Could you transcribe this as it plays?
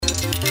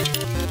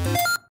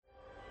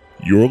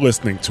You're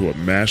listening to a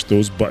Mash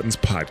Those Buttons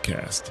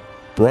podcast,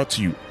 brought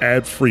to you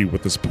ad-free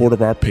with the support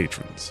of our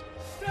patrons.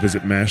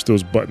 Visit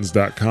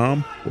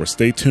mashthosebuttons.com or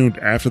stay tuned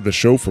after the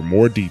show for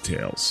more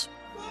details.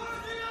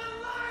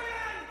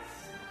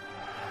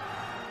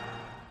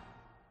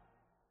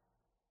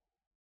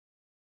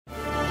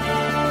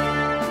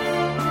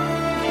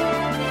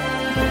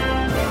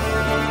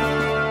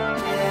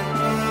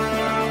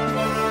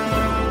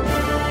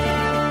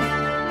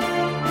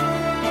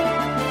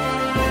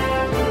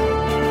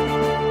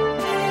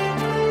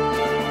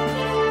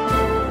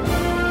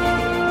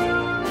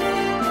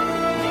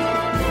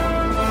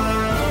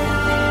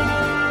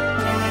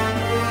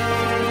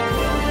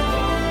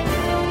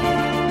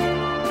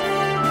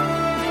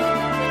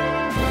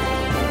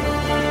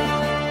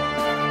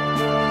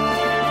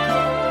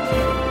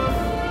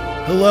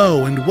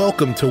 Hello and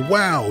welcome to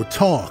WoW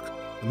Talk,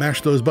 the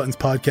Mash Those Buttons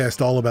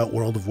podcast all about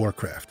World of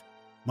Warcraft.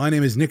 My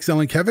name is Nick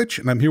Zelenkevich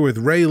and I'm here with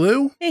Ray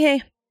Lou.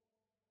 Hey.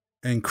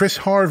 And Chris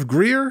Harv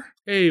Greer.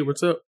 Hey,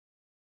 what's up?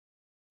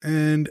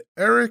 And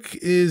Eric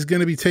is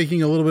going to be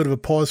taking a little bit of a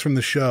pause from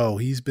the show.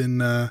 He's been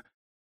not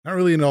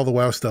really into all the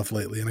WoW stuff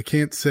lately, and I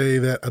can't say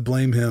that I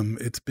blame him.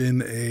 It's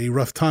been a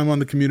rough time on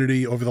the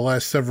community over the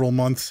last several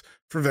months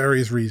for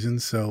various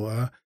reasons,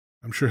 so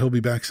I'm sure he'll be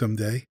back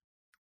someday.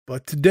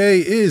 But today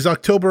is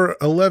October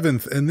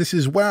 11th, and this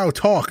is WoW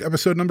Talk,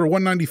 episode number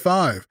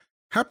 195.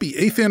 Happy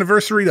 8th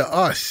anniversary to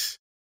us.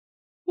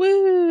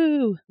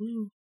 Woo!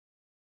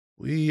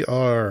 We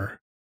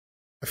are,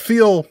 I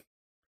feel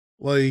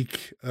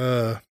like,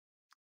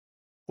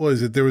 what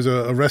is it? There was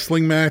a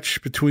wrestling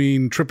match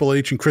between Triple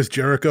H and Chris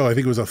Jericho. I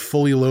think it was a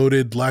fully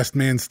loaded last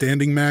man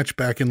standing match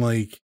back in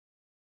like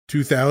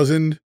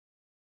 2000.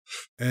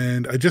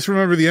 And I just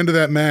remember the end of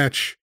that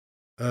match,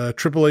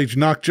 Triple H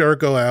knocked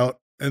Jericho out.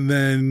 And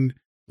then,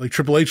 like,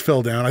 Triple H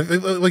fell down.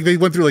 Like, they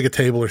went through, like, a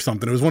table or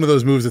something. It was one of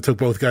those moves that took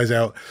both guys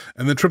out.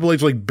 And then Triple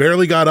H, like,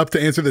 barely got up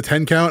to answer the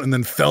 10 count and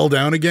then fell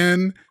down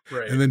again.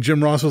 Right. And then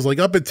Jim Ross was like,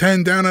 up at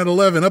 10, down at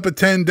 11, up at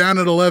 10, down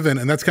at 11.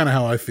 And that's kind of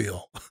how I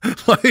feel.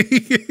 like,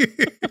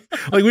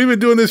 we've been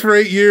doing this for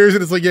 8 years.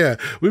 And it's like, yeah,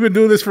 we've been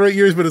doing this for 8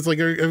 years. But it's like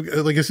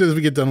as soon as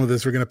we get done with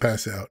this, we're going to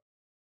pass out.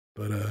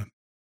 But,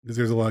 because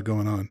there's a lot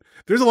going on.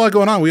 There's a lot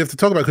going on we have to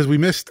talk about because we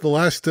missed the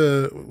last,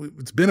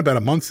 it's been about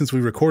a month since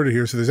we recorded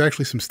here, so there's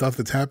actually some stuff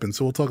that's happened,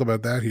 so we'll talk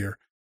about that here.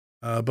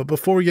 But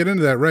before we get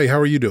into that, Ray, how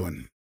are you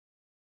doing?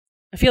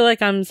 I feel like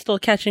I'm still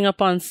catching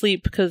up on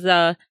sleep because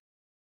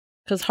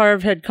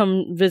Harv had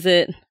come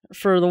visit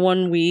for the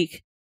 1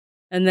 week,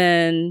 and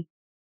then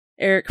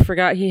Eric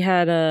forgot he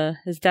had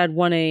his dad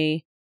won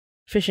a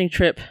fishing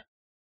trip,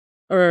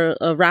 or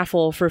a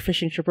raffle for a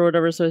fishing trip or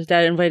whatever, so his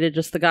dad invited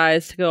just the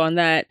guys to go on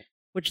that,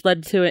 which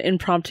led to an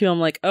impromptu. I'm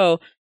like, oh,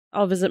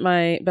 I'll visit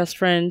my best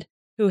friend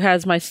who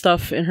has my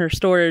stuff in her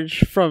storage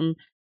from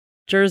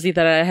Jersey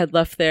that I had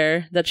left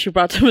there that she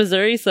brought to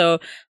Missouri. So,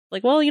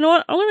 like, well, you know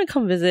what? I'm going to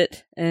come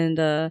visit and,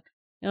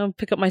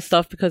 pick up my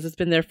stuff because it's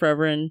been there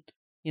forever. And,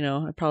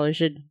 I probably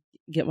should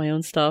get my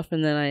own stuff.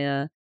 And then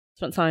I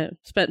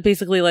spent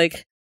basically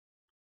like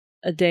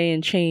a day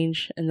and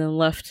change and then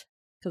left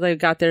because I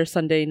got there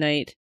Sunday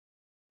night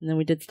and then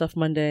we did stuff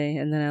Monday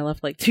and then I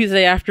left like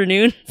Tuesday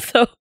afternoon.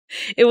 So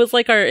it was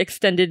like our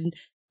extended,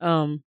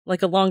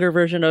 like a longer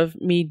version of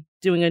me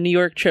doing a New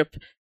York trip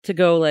to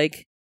go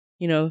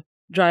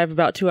drive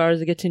about 2 hours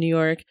to get to New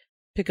York,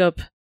 pick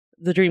up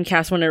the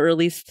Dreamcast when it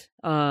released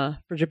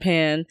for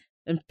Japan,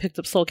 and picked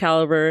up Soul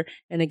Calibur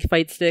and a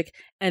fight stick,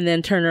 and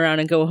then turn around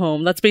and go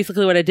home. That's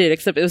basically what I did,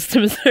 except it was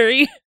to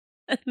Missouri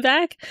and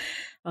back.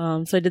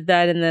 So I did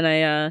that, and then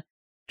I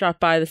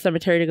dropped by the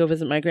cemetery to go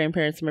visit my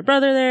grandparents and my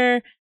brother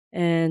there,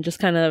 and just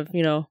kind of,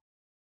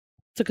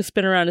 took a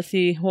spin around to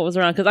see what was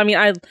around. Because,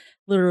 I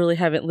literally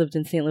haven't lived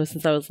in St. Louis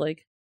since I was,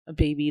 like, a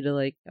baby to,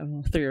 like, I don't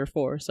know, 3 or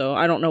 4. So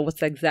I don't know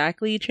what's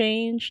exactly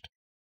changed.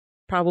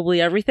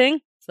 Probably everything.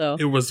 So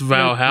it was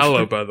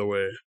Valhalla, by the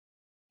way.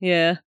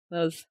 Yeah,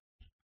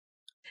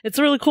 it's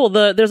really cool.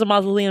 There's a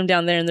mausoleum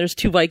down there, and there's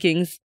 2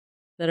 Vikings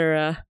that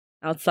are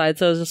outside.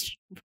 So it was just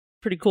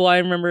pretty cool. I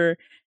remember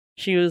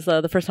she was,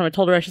 the first time I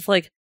told her, I was just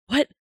like,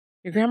 what?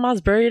 Your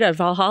grandma's buried at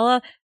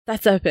Valhalla?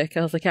 That's epic.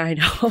 I was like, yeah, I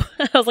know.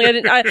 I was like,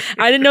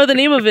 I didn't know the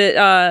name of it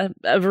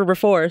ever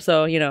before.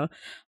 So,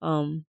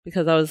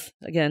 because I was,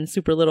 again,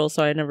 super little.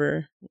 So I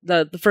never,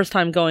 the first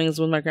time going is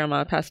when my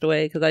grandma passed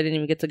away, because I didn't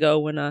even get to go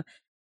when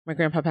my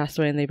grandpa passed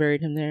away and they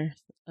buried him there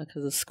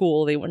because of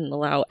school. They wouldn't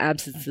allow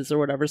absences or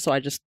whatever. So I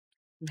just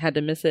had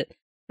to miss it.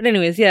 But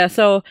anyways, yeah.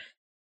 So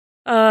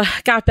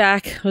got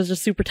back, was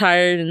just super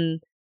tired and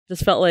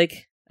just felt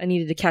like I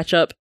needed to catch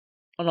up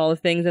on all the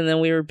things. And then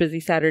we were busy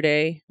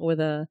Saturday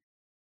with a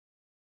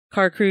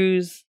car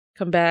cruise,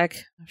 come back.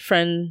 A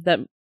friend that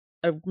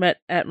I met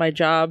at my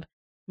job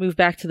moved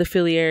back to the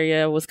Philly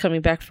area, was coming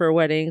back for a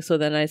wedding. So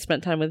then I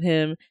spent time with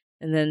him,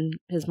 and then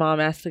his mom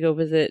asked to go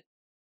visit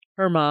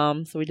her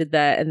mom. So we did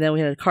that. And then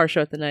we had a car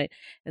show at the night.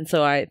 And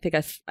so I think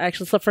I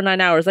actually slept for 9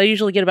 hours. I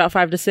usually get about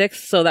 5 to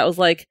 6. So that was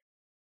like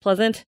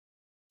pleasant.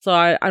 So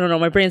I don't know.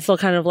 My brain's still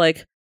kind of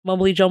like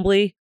mumbly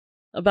jumbly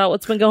about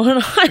what's been going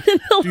on. Do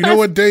you know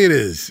what day it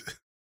is?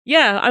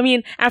 Yeah, I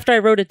mean, after I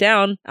wrote it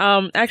down,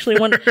 actually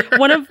one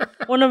of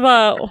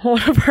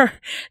our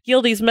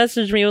guildies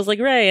messaged me. It was like,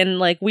 Ray, and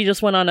like we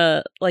just went on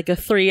a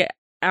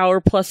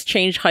 3-hour plus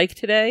change hike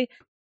today,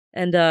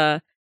 and I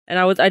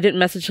didn't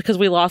message because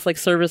we lost like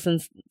service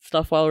and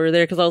stuff while we were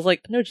there because I was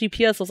like, no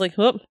GPS. I was like,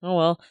 oh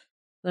well.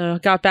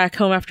 Got back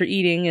home after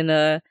eating, and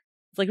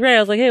it's like, Ray, I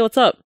was like, hey, what's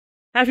up?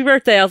 Happy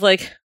birthday. I was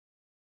like,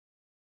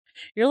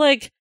 you're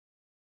like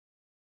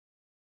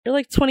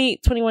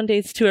 21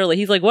 days too early.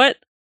 He's like, what?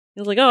 He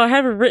was like, oh, I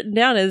have it written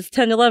down as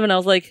 10/11. I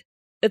was like,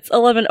 it's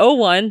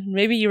 11/01.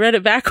 Maybe you read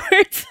it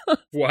backwards.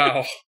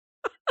 Wow.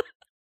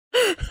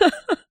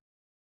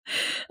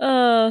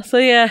 So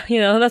yeah,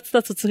 that's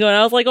what's going on.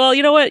 I was like, well,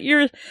 you know what?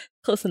 You're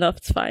close enough.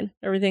 It's fine.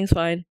 Everything's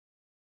fine.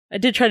 I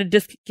did try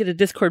to get a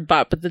Discord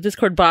bot, but the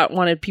Discord bot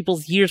wanted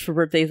people's years for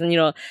birthdays,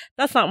 and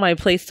that's not my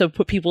place to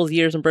put people's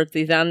years and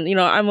birthdays down.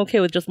 I'm okay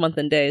with just month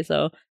and day.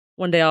 So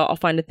one day I'll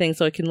find a thing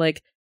so I can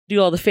like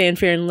do all the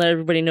fanfare and let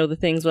everybody know the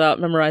things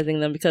without memorizing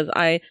them, because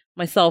I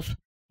myself,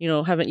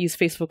 haven't used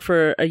Facebook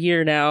for a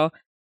year now.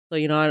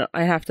 So,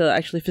 I have to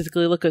actually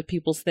physically look at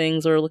people's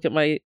things or look at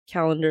my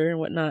calendar and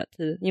whatnot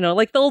to,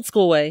 like the old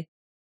school way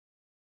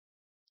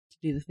to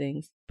do the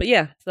things. But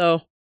yeah,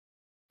 so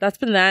that's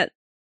been that.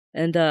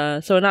 And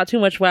so not too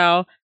much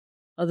WoW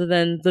other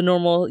than the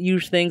normal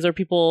huge things or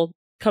people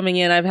coming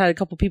in. I've had a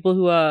couple people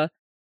who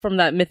from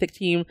that Mythic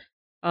team,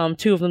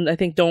 2 of them I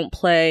think don't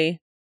play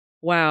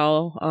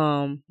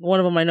WoW. One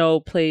of them I know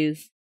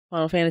plays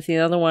Final Fantasy,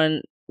 the other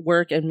one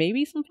work and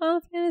maybe some Final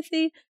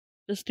Fantasy,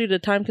 just due to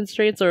time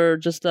constraints or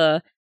just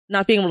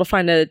not being able to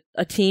find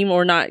a team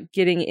or not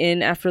getting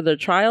in after the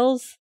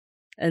trials.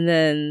 And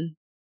then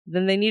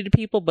they needed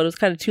people, but it was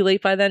kind of too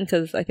late by then,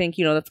 because I think,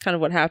 that's kind of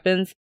what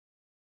happens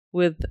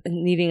with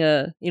needing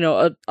a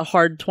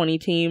hard 20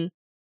 team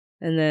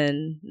and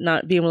then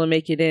not being able to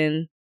make it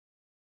in,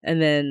 and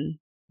then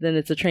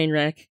it's a train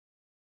wreck,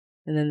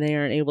 and then they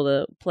aren't able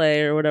to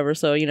play or whatever.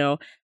 So,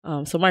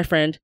 so my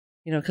friend,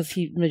 because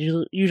he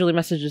usually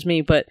messages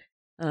me, but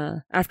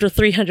after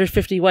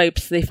 350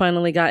 wipes, they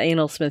finally got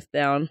Anal Smith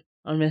down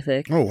on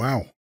Mythic. Oh,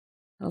 wow.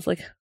 I was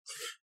like,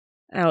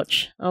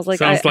 ouch. I was like,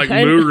 sounds like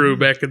Muru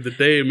back in the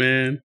day,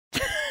 man.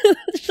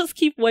 Just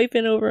keep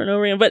wiping over and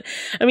over again. But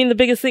I mean, the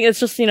biggest thing is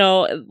just,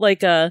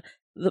 like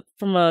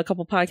from a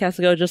couple podcasts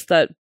ago, just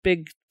that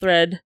big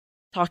thread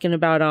talking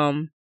about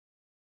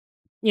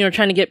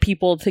trying to get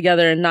people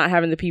together and not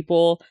having the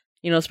people,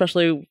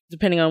 especially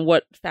depending on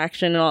what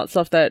faction and all that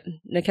stuff that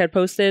Nick had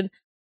posted.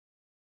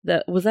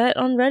 Was that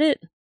on Reddit,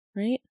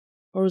 right?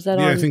 Or was that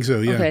on? Yeah, I think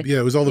so. Yeah. Okay. Yeah,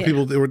 it was all the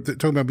people that were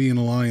talking about being an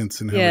alliance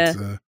and how it's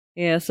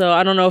yeah, so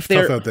I don't know if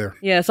they're tough out there.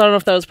 Yeah, so I don't know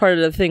if that was part of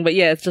the thing, but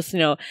yeah, it's just,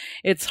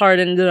 it's hard,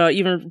 and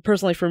even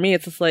personally for me,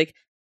 it's just like,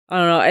 I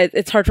don't know,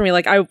 it's hard for me.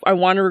 Like I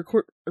want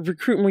to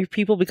recruit more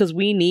people because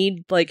we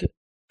need like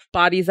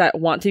bodies that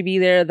want to be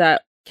there,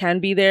 that can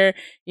be there.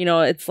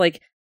 It's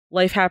like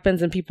life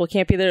happens and people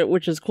can't be there,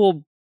 which is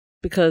cool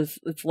because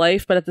it's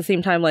life, but at the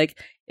same time, like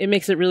it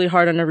makes it really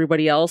hard on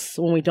everybody else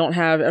when we don't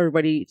have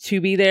everybody to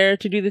be there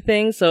to do the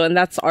thing. So, and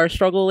that's our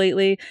struggle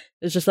lately.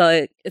 It's just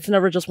like, it's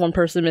never just one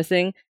person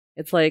missing.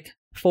 It's like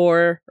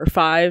 4 or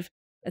 5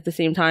 at the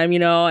same time,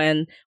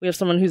 and we have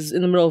someone who's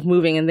in the middle of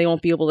moving and they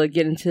won't be able to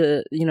get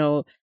into,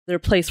 their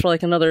place for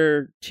like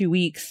another 2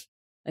 weeks,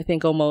 I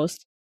think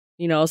almost,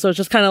 so it's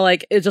just kind of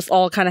like, it just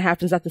all kind of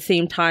happens at the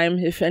same time.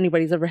 If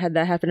anybody's ever had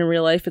that happen in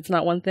real life, it's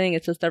not one thing,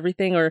 it's just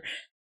everything, or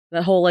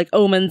that whole like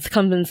omens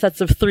come in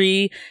sets of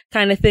 3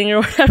 kind of thing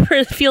or whatever.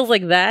 It feels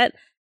like that.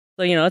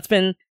 So, it's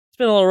been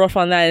a little rough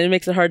on that, and it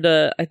makes it hard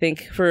to, I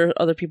think, for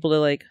other people to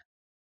like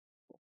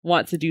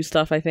want to do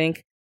stuff, I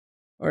think,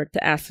 or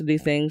to ask to do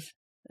things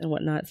and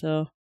whatnot.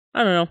 So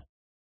I don't know.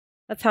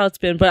 That's how it's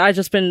been. But I've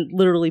just been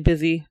literally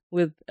busy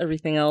with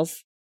everything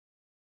else.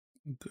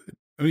 Good.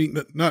 I mean,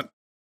 good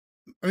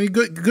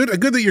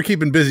that you're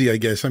keeping busy, I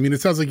guess. I mean,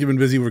 it sounds like you've been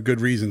busy for good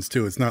reasons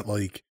too. It's not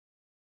like,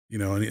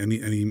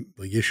 any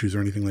like issues or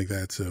anything like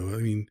that. So, I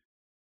mean,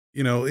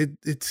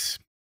 it's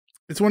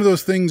one of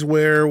those things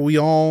where we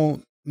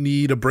all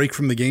need a break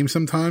from the game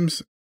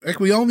sometimes. Like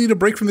we all need a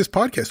break from this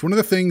podcast. One of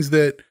the things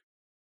that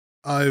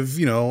I've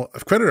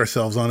credited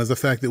ourselves on is the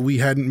fact that we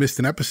hadn't missed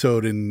an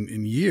episode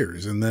in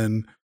years. And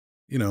then,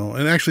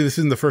 and actually this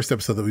isn't the first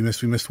episode that we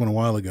missed. We missed one a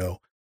while ago,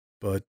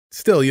 but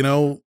still, it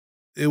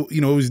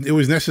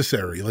was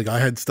necessary. Like I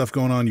had stuff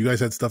going on. You guys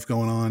had stuff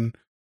going on.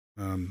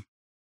 And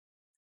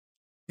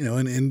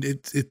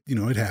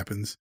it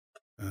happens.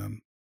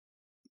 And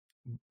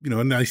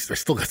I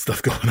still got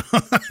stuff going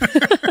on.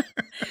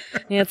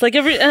 Yeah. It's like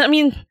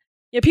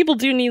people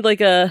do need like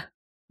a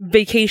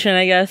vacation,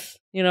 I guess,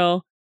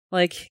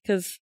 like,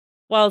 because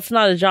while it's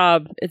not a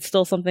job, it's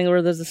still something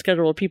where there's a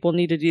schedule where people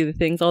need to do the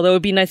things. Although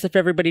it'd be nice if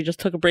everybody just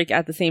took a break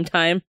at the same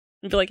time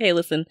and be like, hey,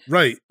 listen.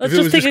 Right. If it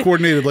was just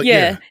coordinated. Like,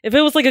 yeah. If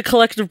it was like a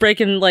collective break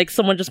and like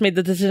someone just made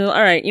the decision,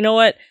 all right, you know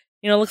what?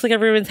 It looks like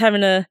everyone's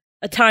having a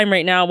time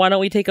right now. Why don't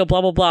we take a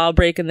blah, blah, blah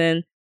break and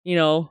then,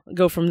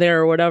 go from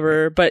there or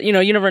whatever. But,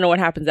 you never know what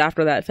happens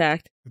after that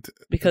fact,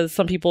 because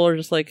some people are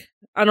just like,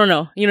 I don't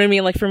know. You know what I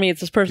mean? Like for me, it's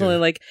just personally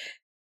like,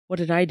 what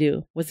did I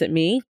do? Was it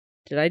me?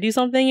 Did I do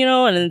something, you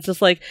know? And it's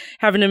just like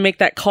having to make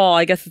that call.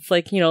 I guess it's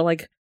like, you know,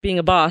 like being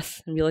a boss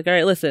and be like, all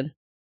right, listen,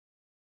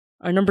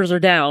 our numbers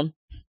are down.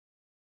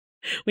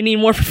 We need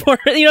more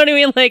performance. You know what I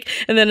mean? Like,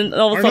 and then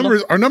all of a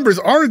sudden, our numbers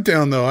aren't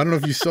down though. I don't know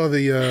if you saw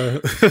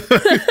the.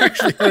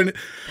 Actually,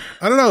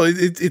 I don't know.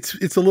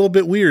 It's a little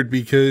bit weird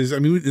because I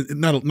mean,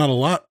 not a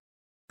lot.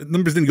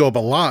 Numbers didn't go up a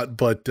lot,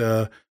 but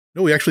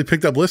no, we actually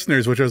picked up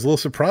listeners, which I was a little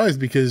surprised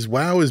because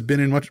WoW has been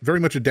in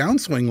very much a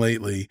downswing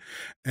lately,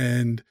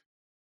 and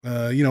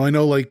you know, I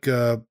know like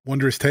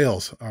Wondrous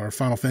Tales, our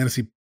Final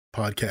Fantasy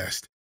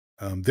podcast.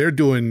 They're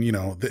doing, you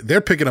know,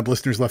 they're picking up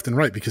listeners left and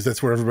right because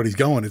that's where everybody's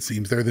going. It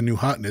seems they're the new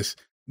hotness.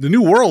 The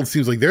New World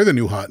seems like they're the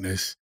new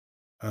hotness.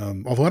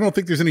 Although I don't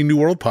think there's any New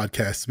World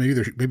podcasts. Maybe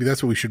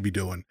that's what we should be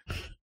doing.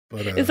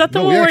 But is that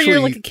the one where you're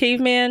like a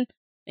caveman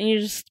and you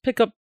just pick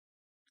up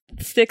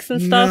sticks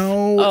and stuff?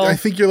 No, I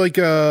think you're like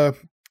I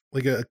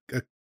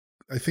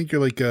think you're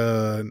like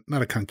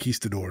not a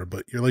conquistador,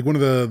 but you're like one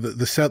of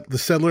the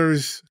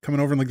settlers coming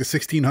over in like the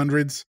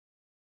 1600s.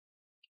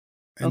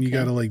 And you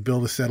got to like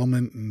build a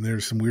settlement, and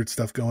there's some weird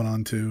stuff going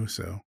on too.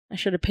 So I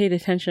should have paid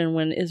attention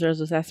when Israel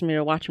was asking me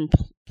to watch him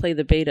play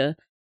the beta,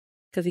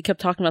 because he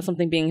kept talking about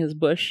something being his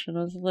bush, and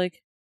I was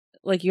like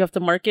you have to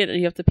mark it, or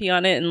you have to pee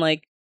on it, and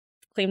like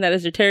claim that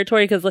as your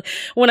territory. Because like,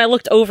 when I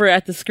looked over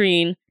at the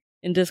screen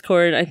in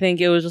Discord, I think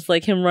it was just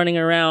like him running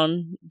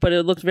around, but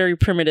it looked very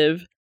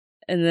primitive.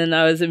 And then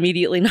I was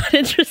immediately not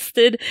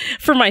interested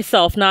for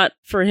myself, not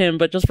for him,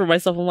 but just for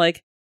myself. I'm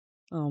like,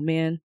 oh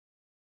man.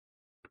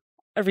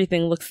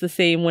 Everything looks the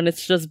same when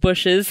it's just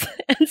bushes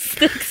and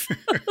sticks.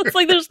 It's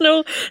like there's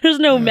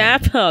no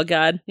map. Oh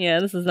god, yeah,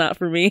 this is not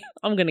for me.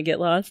 I'm gonna get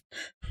lost.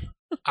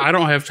 I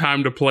don't have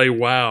time to play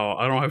WoW.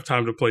 I don't have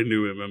time to play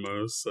new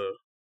MMOs. So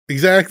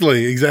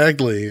exactly.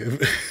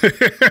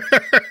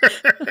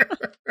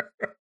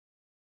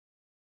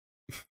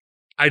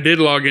 I did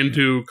log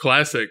into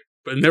Classic,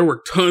 and there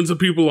were tons of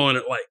people on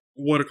it, like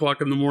 1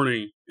 o'clock in the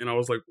morning, and I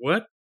was like,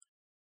 "What?"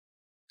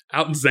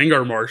 Out in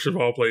Zangar Marsh, of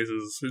all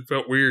places. It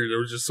felt weird. There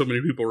was just so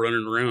many people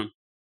running around.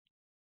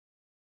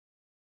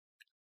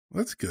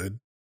 That's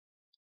good.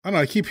 I don't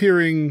know. I keep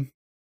hearing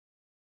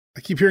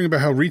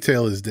about how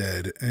retail is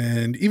dead.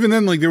 And even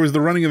then, like there was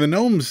the running of the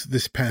gnomes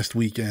this past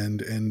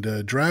weekend, and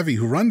Dravi,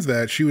 who runs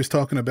that, she was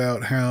talking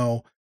about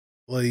how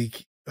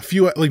like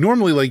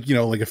normally, like, you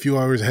know, like a few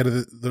hours ahead of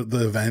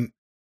the event,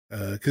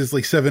 because it's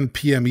like 7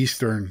 p.m.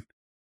 Eastern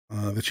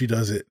that she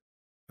does it.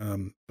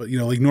 But you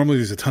know, like normally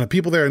there's a ton of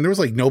people there, and there was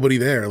like nobody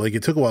there. Like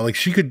it took a while. Like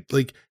she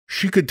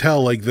could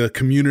tell like the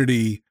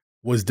community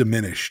was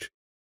diminished.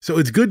 So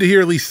it's good to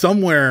hear at least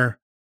somewhere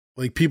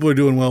like people are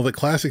doing well, that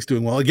Classic's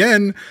doing well.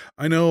 Again,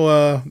 I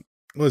know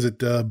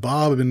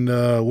Bob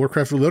and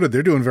Warcraft Reloaded,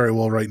 they're doing very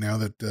well right now.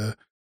 That you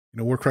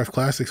know, Warcraft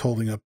Classic's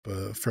holding up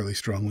fairly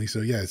strongly.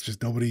 So yeah, it's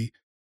just nobody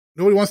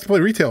wants to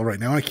play retail right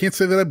now. And I can't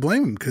say that I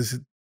blame them, because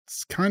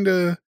it's kind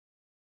of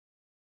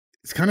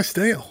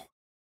stale.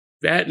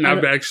 That, and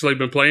I've actually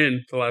been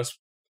playing the last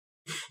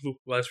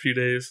few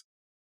days.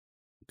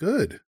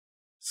 Good.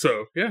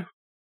 So yeah.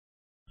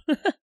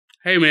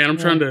 Hey man, I'm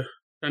trying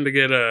to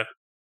get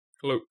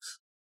cloaks,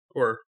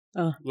 or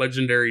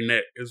legendary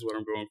neck is what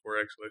I'm going for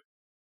actually.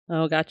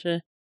 Oh,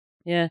 gotcha.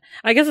 Yeah,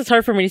 I guess it's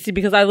hard for me to see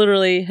because I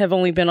literally have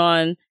only been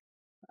on.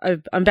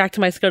 I'm back to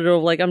my schedule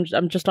of like I'm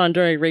just on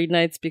during raid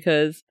nights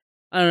because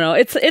I don't know.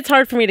 It's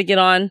hard for me to get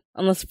on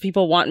unless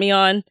people want me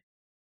on,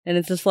 and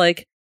it's just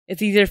like.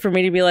 It's easier for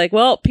me to be like,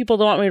 well, people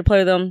don't want me to play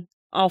with them.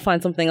 I'll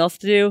find something else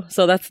to do.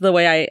 So that's the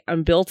way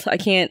I'm built. I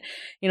can't,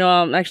 you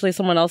know, actually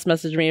someone else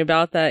messaged me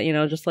about that, you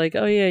know, just like,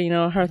 oh yeah, you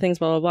know, how are things,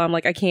 blah, blah, blah. I'm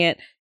like, I can't,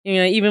 you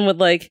know, even with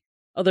like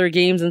other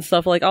games and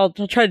stuff, like I'll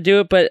try to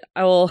do it, but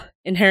I will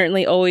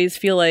inherently always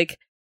feel like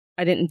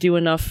I didn't do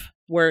enough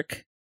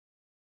work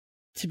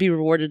to be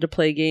rewarded to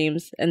play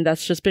games. And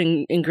that's just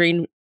been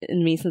ingrained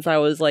in me since I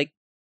was like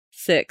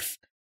 6.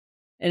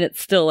 And it's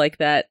still like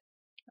that.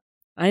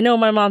 I know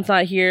my mom's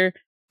not here,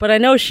 but I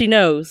know she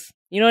knows.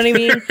 You know what I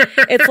mean?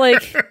 It's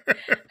like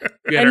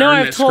I know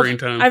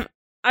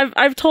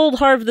I've told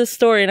Harv this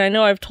story, and I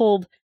know I've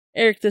told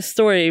Eric this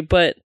story,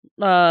 but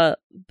the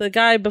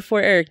guy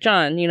before Eric,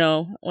 John, you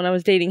know, when I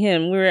was dating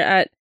him, we were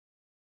at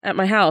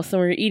my house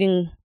and we were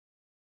eating,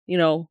 you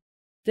know,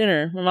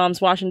 dinner. My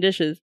mom's washing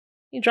dishes.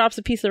 He drops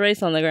a piece of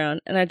rice on the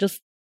ground, and I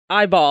just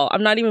eyeball.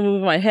 I'm not even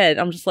moving my head.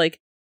 I'm just like,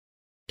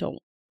 don't.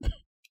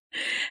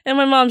 And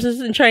my mom's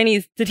just in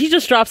Chinese. Did he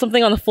just drop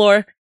something on the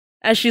floor?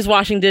 As she's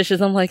washing dishes,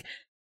 I'm like,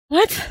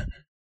 what?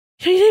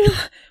 I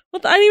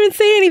didn't even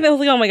say anything. I was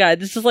like, oh my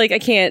god, it's just like, I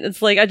can't.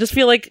 It's like, I just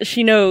feel like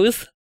she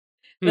knows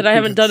that I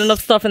haven't done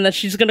enough stuff, and that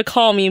she's going to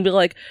call me and be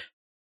like,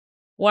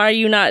 why are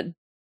you not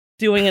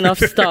doing enough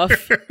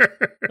stuff?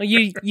 Like,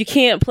 you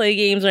can't play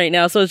games right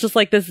now. So it's just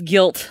like this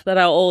guilt that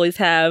I'll always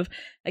have.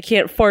 I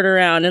can't fart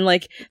around. And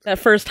like that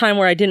first time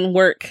where I didn't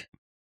work,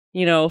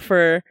 you know,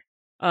 for,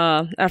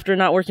 after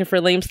not working for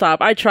LameStop,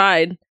 I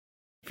tried.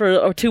 For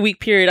a 2-week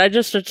period, I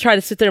just tried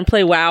to sit there and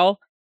play WoW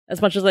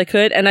as much as I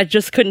could, and I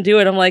just couldn't do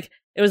it. I'm like,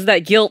 it was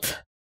that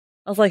guilt.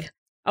 I was like,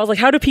 I was like,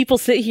 how do people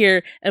sit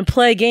here and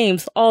play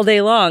games all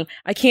day long?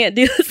 I can't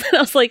do this. And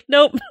I was like,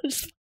 nope,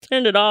 just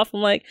turned it off.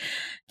 I'm like,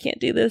 can't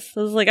do this.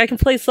 I was like, I can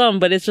play some,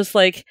 but it's just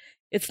like,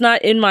 it's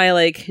not in my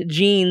like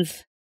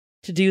genes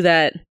to do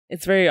that.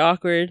 It's very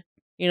awkward.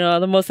 You know,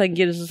 the most I can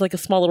get is just like a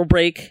small little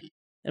break.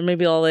 And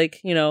maybe I'll like,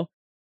 you know,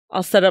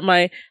 I'll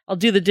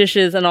do the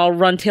dishes and I'll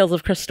run Tales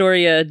of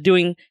Crestoria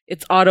doing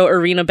its auto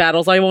arena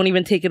battles. I won't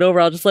even take it over.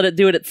 I'll just let it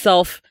do it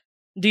itself.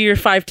 Do your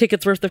 5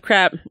 tickets worth of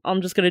crap.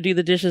 I'm just going to do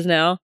the dishes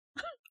now.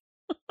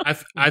 I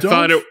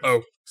thought it...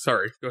 Oh,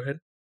 sorry. Go ahead.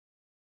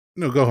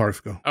 No, go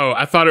Harf, go. Oh,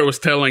 I thought it was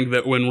telling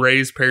that when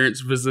Ray's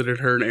parents visited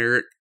her and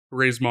Eric,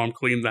 Ray's mom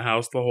cleaned the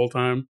house the whole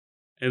time.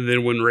 And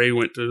then when Ray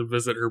went to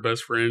visit her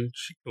best friend,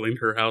 she cleaned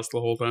her house the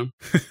whole time.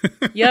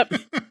 Yep.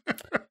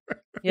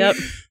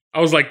 I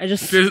was like,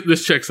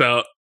 this checks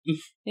out.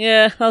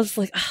 Yeah, I was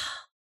like,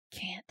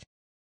 can't.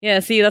 Yeah,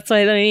 see, that's what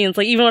I mean. It's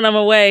like, even when I'm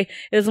away,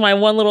 it was my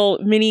one little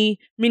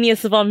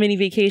miniest of all mini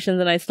vacations,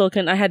 and I still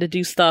couldn't, I had to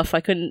do stuff.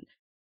 I couldn't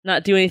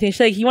not do anything. She's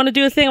like, you want to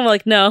do a thing? I'm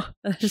like, no.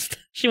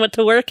 She went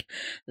to work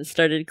and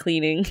started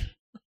cleaning.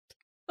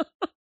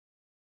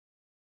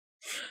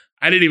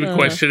 I didn't even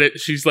question it.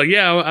 She's like,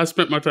 yeah, I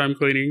spent my time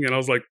cleaning. And I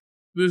was like,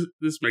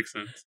 this makes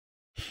sense.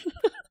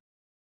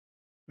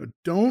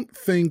 Don't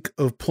think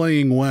of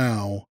playing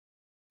WoW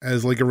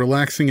as like a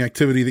relaxing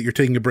activity that you're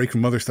taking a break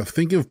from other stuff.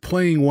 Think of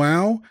playing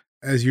WoW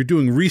as you're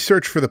doing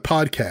research for the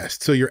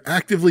podcast. So you're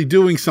actively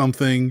doing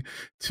something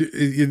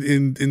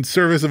in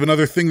service of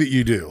another thing that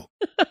you do.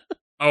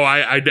 Oh,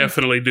 I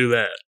definitely do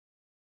that.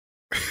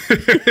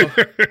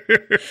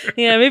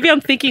 Yeah, maybe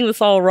I'm thinking this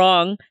all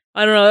wrong.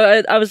 I don't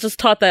know. I was just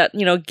taught that,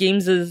 you know,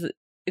 games is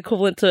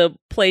equivalent to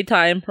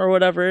playtime or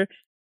whatever,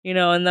 you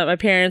know, and that my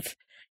parents,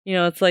 you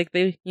know, it's like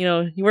they, you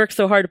know, you work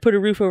so hard to put a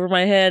roof over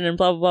my head and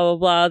blah, blah, blah, blah,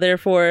 blah.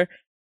 Therefore,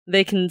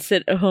 they can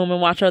sit at home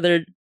and watch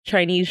other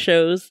Chinese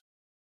shows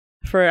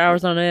for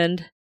hours on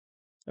end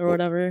or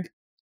whatever.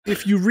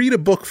 If you read a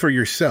book for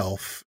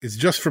yourself, it's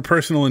just for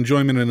personal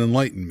enjoyment and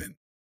enlightenment.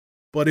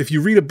 But if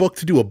you read a book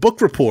to do a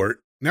book report,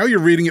 now you're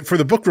reading it for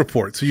the book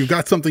report. So you've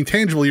got something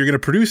tangible you're going to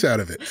produce out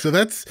of it. So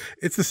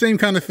it's the same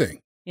kind of thing.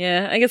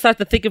 Yeah, I guess I have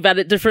to think about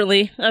it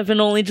differently. I've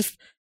been only just,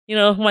 you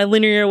know, my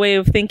linear way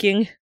of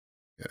thinking.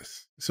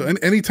 Yes. So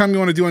anytime you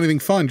want to do anything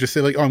fun, just say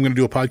like, oh, I'm going to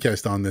do a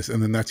podcast on this.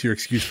 And then that's your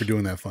excuse for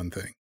doing that fun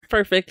thing.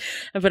 Perfect.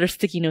 I better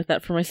sticky note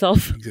that for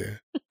myself. Yeah.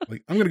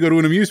 Like, I'm going to go to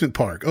an amusement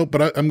park. Oh,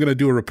 but I'm going to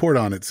do a report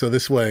on it. So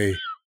this way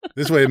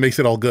it makes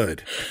it all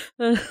good.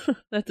 I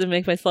have to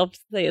make myself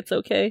say it's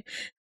okay.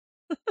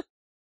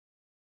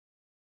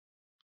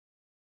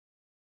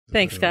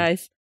 Thanks,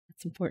 guys.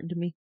 That's important to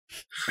me.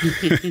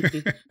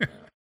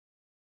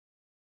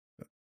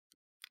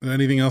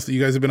 Anything else that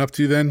you guys have been up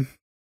to then?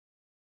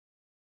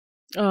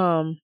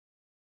 I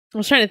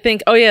was trying to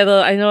think. Oh yeah,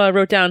 I know I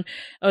wrote down.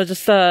 I was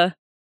just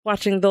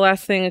watching the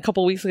last thing a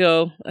couple weeks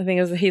ago. I think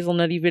it was a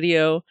Hazelnutty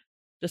video.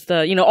 Just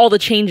you know, all the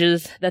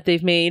changes that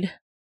they've made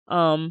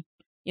in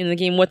the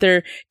game, what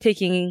they're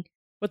taking,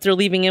 what they're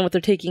leaving in, what they're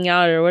taking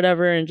out, or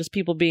whatever, and just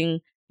people being,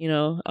 you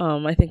know,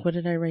 I think, what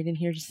did I write in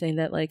here? Just saying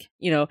that, like,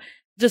 you know,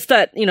 just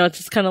that, you know, it's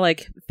just kind of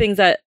like things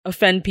that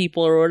offend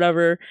people or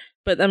whatever.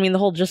 But I mean, the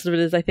whole gist of it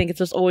is, I think it's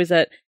just always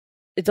that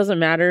it doesn't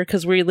matter,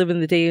 because we live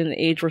in the day and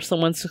age where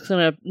someone's just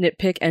going to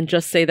nitpick and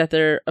just say that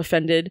they're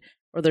offended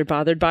or they're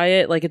bothered by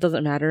it. Like, it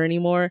doesn't matter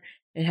anymore.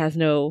 It has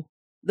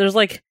there's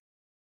like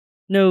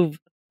no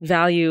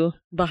value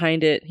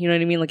behind it. You know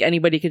what I mean? Like,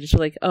 anybody could just be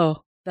like,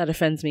 oh, that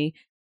offends me.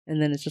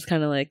 And then it's just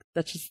kind of like,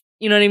 that's just,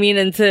 you know what I mean?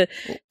 And to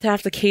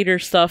have to cater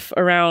stuff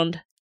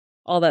around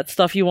all that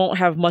stuff, you won't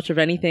have much of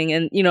anything.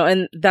 And, you know,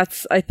 and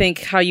that's, I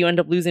think, how you end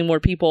up losing more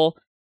people,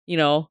 you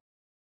know,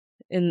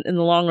 in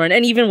the long run.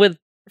 And even with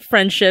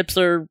friendships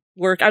or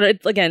work,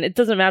 again, it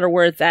doesn't matter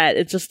where it's at.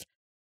 It's just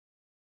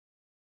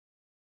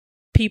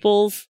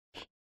people's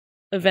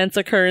events,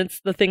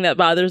 occurrence, the thing that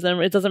bothers them.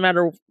 It doesn't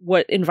matter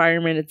what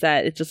environment it's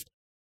at. It's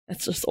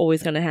just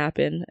always going to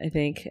happen, I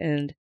think.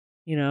 And,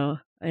 you know,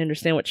 I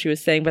understand what she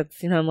was saying, but,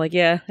 you know, I'm like,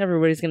 yeah,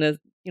 everybody's going to,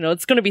 you know,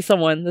 it's going to be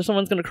someone's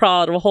going to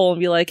crawl out of a hole and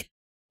be like,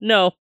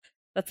 no,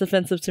 that's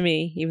offensive to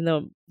me, even though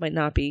it might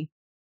not be,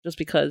 just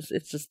because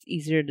it's just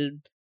easier to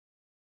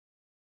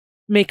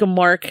make a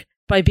mark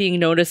by being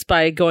noticed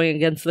by going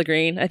against the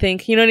grain, I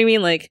think. You know what I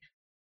mean? Like,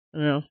 I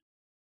don't know.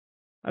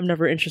 I'm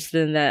never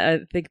interested in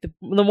that. I think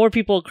the more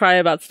people cry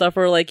about stuff,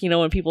 or like, you know,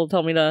 when people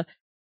tell me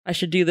I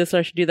should do this or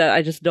I should do that,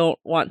 I just don't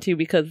want to,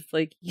 because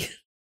like,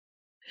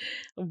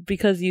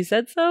 because you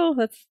said so.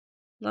 That's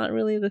not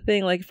really the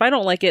thing. Like, if I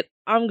don't like it,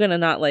 I'm gonna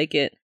not like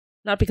it.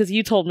 Not because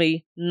you told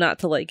me not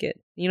to like it.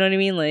 You know what I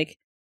mean? Like,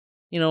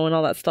 you know, when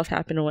all that stuff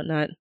happened and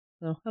whatnot.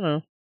 So, I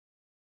don't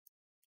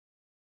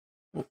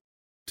know.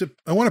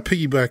 I want to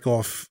piggyback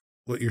off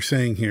what you're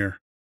saying here,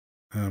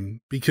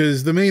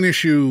 because the main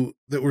issue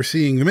that we're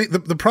seeing,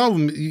 the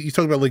problem, you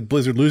talk about like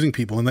Blizzard losing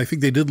people, and I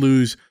think they did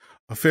lose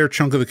a fair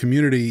chunk of the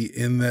community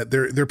in that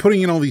they're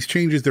putting in all these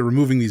changes, they're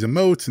removing these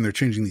emotes, and they're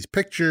changing these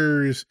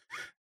pictures,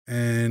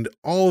 and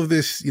all of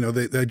this. You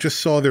know, I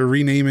just saw they're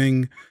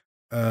renaming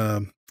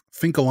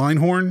Finkel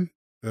Einhorn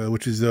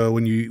which is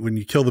when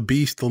you kill the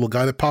beast, the little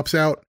guy that pops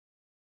out.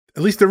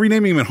 At least they're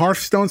renaming him in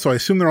Hearthstone, so I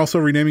assume they're also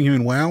renaming him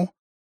in WoW.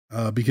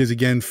 Because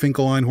again,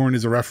 Finkel Einhorn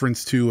is a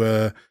reference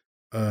to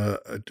a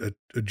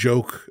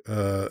joke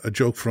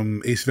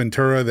from Ace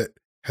Ventura that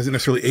hasn't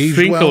necessarily aged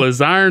well. Finkel is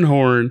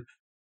Ironhorn.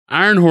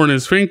 Ironhorn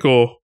is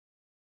Finkel.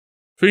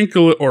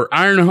 Finkel or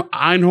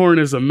Einhorn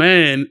is a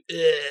man.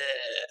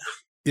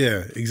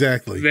 Yeah,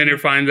 exactly. Then you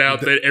find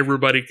out that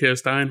everybody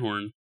kissed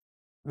Einhorn.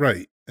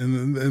 Right.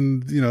 And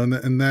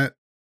that,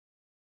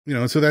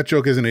 so that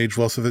joke hasn't aged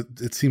well. So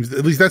that it seems,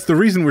 at least that's the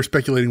reason we're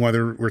speculating why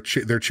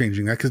they're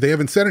changing that, because they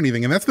haven't said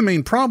anything. And that's the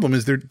main problem,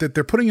 is that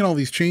they're putting in all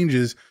these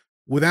changes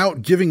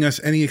without giving us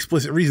any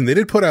explicit reason. They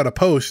did put out a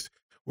post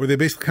where they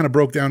basically kind of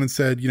broke down and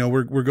said,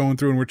 we're going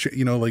through and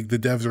we're, like the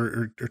devs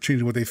are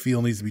changing what they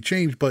feel needs to be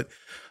changed. But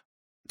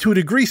to a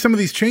degree, some of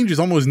these changes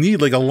almost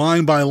need like a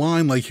line by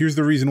line, like here's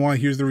the reason why,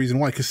 here's the reason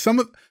why. Because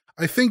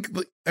I think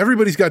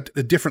everybody's got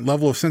a different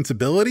level of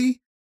sensibility.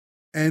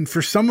 And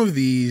for some of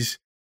these,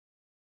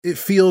 it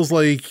feels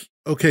like,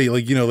 okay,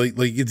 like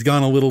it's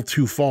gone a little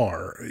too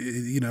far,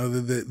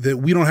 that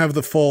we don't have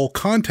the full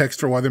context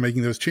for why they're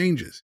making those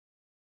changes.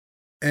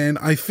 And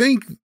I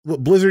think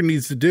what Blizzard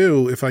needs to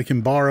do, if I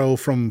can borrow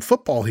from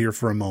football here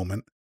for a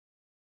moment,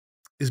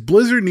 is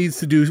Blizzard needs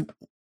to do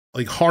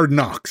like Hard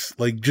Knocks,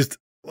 like just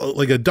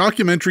like a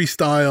documentary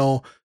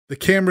style. The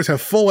cameras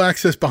have full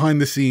access behind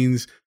the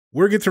scenes.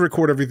 We get to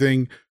record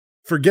everything.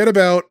 Forget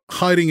about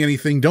hiding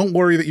anything. Don't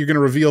worry that you're going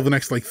to reveal the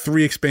next like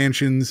 3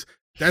 expansions.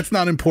 That's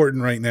not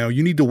important right now.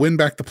 You need to win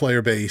back the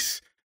player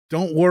base.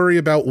 Don't worry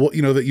about what,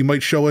 that you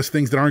might show us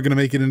things that aren't going to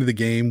make it into the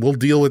game. We'll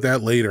deal with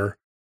that later.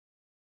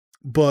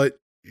 But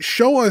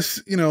show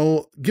us,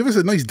 give us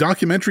a nice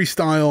documentary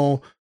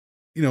style,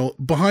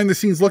 behind the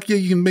scenes look. Yeah,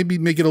 you can maybe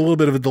make it a little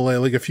bit of a delay,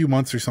 like a few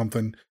months or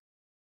something.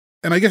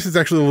 And I guess it's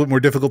actually a little bit more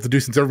difficult to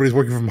do since everybody's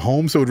working from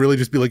home. So it would really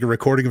just be like a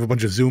recording of a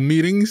bunch of Zoom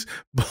meetings.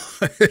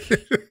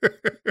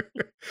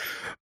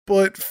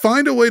 But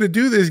find a way to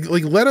do this.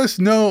 Like, let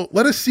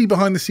us see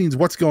behind the scenes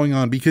what's going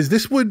on, because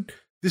this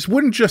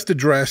wouldn't just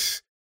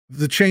address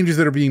the changes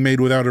that are being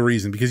made without a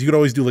reason, because you could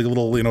always do like a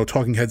little,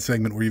 talking head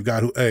segment where you've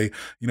got, hey,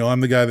 I'm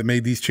the guy that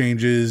made these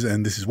changes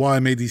and this is why I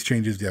made these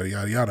changes, yada,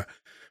 yada, yada.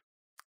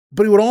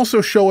 But it would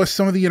also show us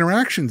some of the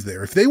interactions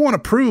there. If they want to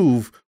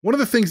prove, one of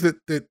the things that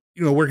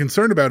we're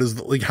concerned about is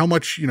like how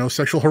much,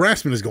 sexual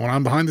harassment is going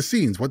on behind the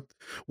scenes.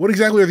 What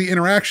exactly are the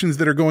interactions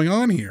that are going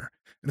on here?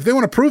 And if they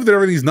want to prove that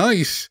everything's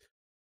nice,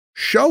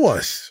 show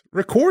us,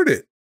 record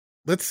it.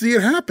 Let's see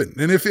it happen.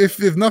 And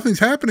if nothing's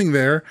happening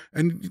there,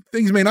 and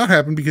things may not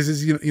happen because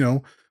it's,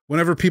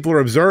 whenever people are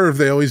observed,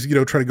 they always,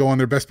 try to go on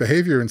their best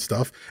behavior and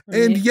stuff.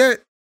 Right. And yet,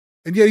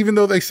 even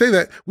though they say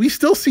that, we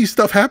still see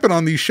stuff happen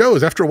on these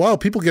shows. After a while,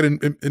 people get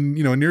in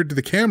near to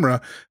the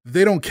camera,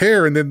 they don't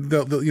care. And then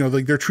they'll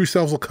like their true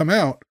selves will come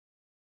out.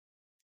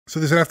 So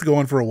this would have to go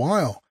on for a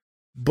while,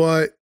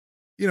 but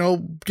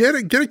get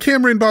a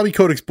camera in Bobby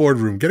Kodak's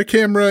boardroom, get a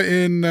camera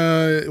in,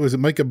 was it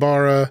Mike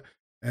Ibarra?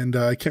 And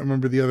I can't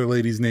remember the other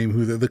lady's name,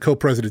 who the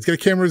co-presidents.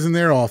 Get cameras in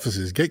their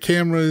offices, get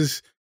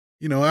cameras,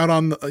 out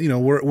on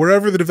the,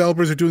 wherever the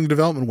developers are doing the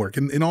development work,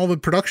 in all the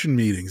production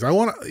meetings. I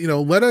want to,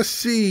 let us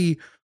see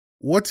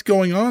what's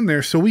going on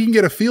there so we can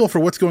get a feel for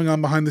what's going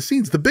on behind the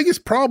scenes. The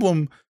biggest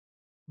problem,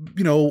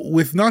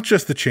 with not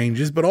just the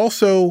changes, but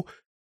also,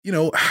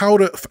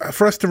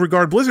 for us to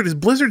regard Blizzard is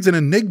Blizzard's an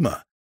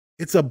enigma.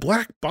 It's a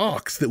black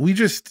box that we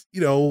just, we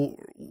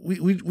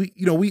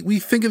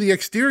think of the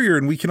exterior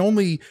and we can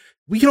only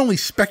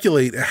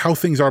speculate how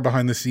things are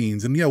behind the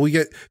scenes. And we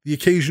get the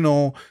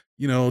occasional,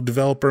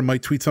 developer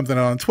might tweet something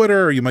out on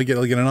Twitter, or you might get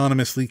like an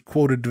anonymously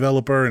quoted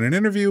developer in an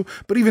interview.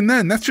 But even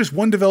then, that's just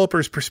one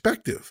developer's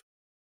perspective.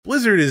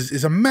 Blizzard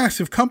is a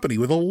massive company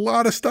with a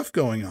lot of stuff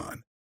going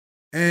on.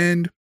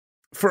 And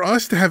for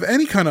us to have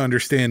any kind of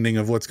understanding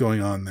of what's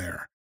going on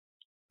there,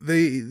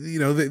 they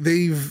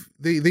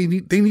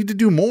need to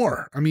do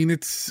more. I mean,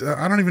 it's,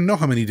 I don't even know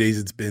how many days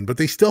it's been, but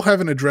they still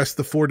haven't addressed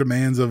the 4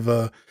 demands of,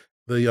 the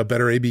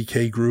Better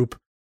ABK group.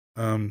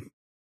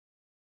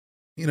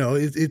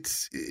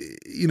 It's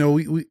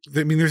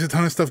there's a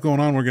ton of stuff going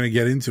on we're going to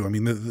get into. I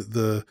mean,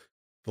 the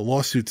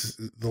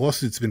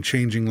lawsuit's been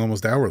changing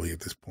almost hourly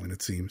at this point,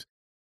 it seems.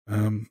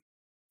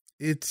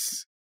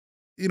 It's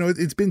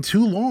been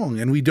too long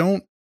and we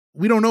don't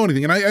know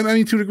anything. And I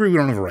mean, to a degree, we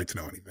don't have a right to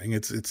know anything.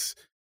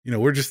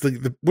 We're just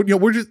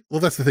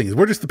that's the thing, is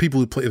we're just the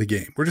people who play the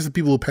game. We're just the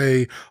people who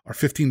pay our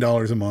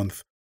 $15 a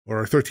month or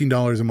our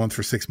 $13 a month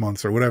for 6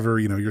 months or whatever,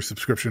 your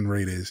subscription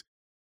rate is.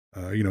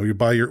 You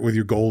buy with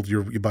your gold,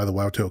 you buy the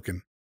WoW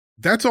token.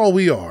 That's all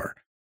we are.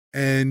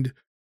 And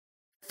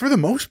for the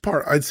most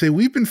part, I'd say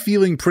we've been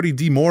feeling pretty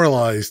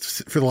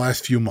demoralized for the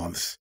last few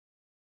months.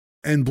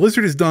 And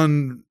Blizzard has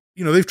done,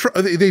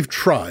 they've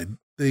tried.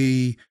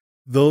 The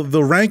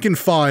rank and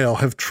file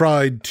have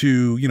tried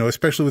to,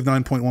 especially with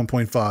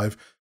 9.1.5,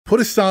 put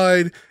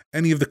aside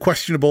any of the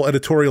questionable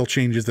editorial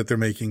changes that they're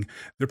making.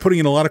 They're putting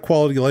in a lot of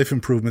quality of life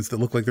improvements that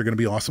look like they're going to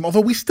be awesome.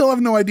 Although we still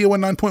have no idea when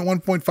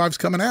 9.1.5 is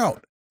coming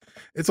out.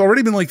 It's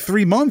already been like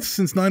 3 months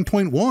since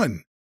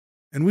 9.1.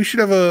 And we should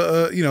have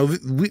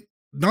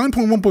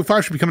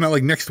 9.1.5 should be coming out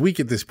like next week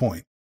at this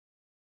point.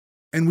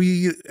 And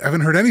we haven't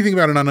heard anything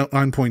about it on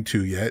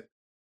 9.2 yet.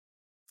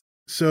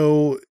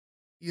 So,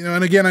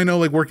 and again, I know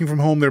like working from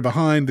home, they're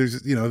behind.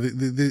 There's,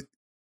 the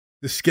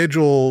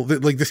schedule,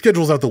 the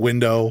schedule's out the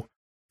window,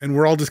 and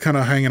we're all just kind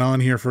of hanging on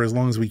here for as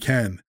long as we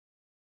can.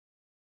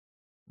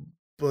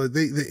 But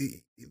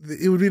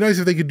it would be nice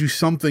if they could do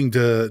something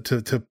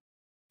to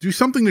do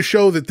something to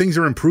show that things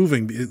are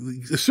improving,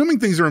 assuming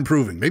things are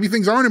improving. Maybe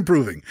things aren't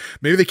improving.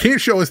 Maybe they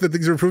can't show us that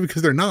things are improving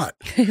because they're not.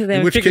 They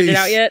haven't figured it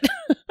out yet.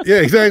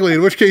 Yeah, exactly.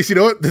 In which case, you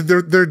know what?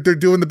 They're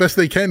doing the best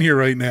they can here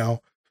right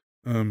now.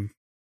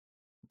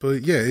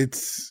 But yeah,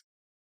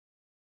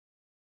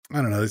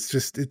 I don't know. It's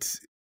just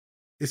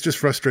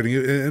frustrating.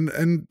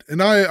 And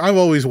I've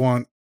always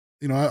I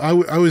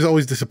was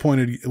always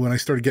disappointed when I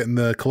started getting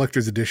the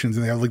collector's editions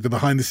and they have like the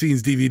behind the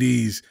scenes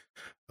DVDs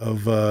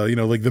of,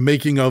 like the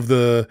making of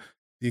the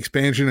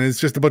expansion. And it's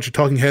just a bunch of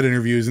talking head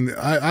interviews. And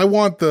I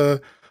want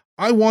the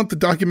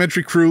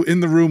documentary crew in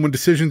the room when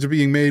decisions are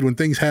being made, when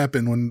things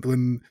happen,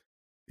 when,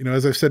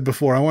 as I've said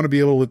before, I want to be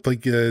able to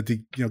like, get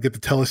the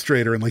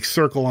telestrator and like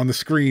circle on the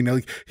screen.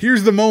 Like,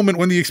 here's the moment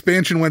when the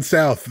expansion went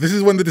south. This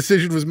is when the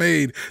decision was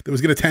made that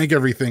was going to tank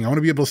everything. I want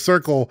to be able to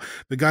circle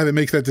the guy that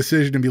makes that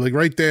decision and be like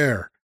right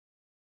there.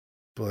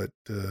 But,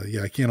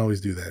 I can't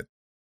always do that.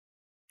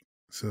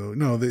 So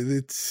no,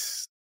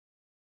 it's,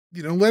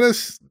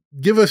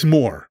 give us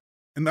more.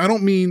 And I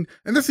don't mean,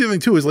 and that's the other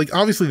thing too, is like,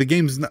 obviously the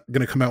game's not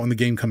going to come out when the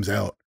game comes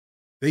out.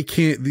 They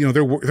can't,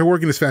 they're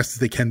working as fast as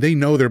they can. They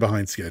know they're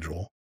behind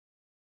schedule,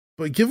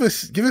 but give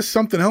us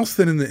something else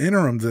then in the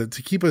interim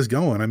to keep us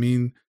going. I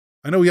mean,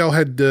 I know we all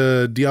had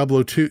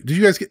Diablo 2.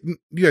 You guys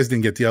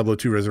didn't get Diablo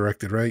 2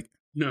 Resurrected, right?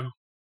 No.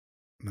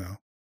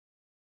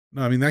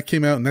 I mean, that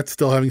came out and that's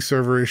still having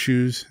server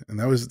issues. And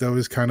that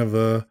was kind of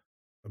a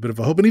bit of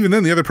a hope. And even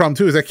then the other problem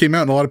too, is that came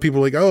out and a lot of people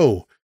were like,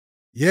 oh,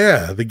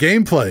 yeah, the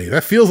gameplay,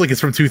 that feels like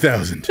it's from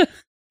 2000.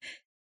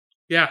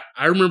 Yeah,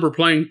 I remember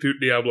playing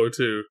Diablo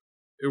 2.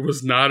 It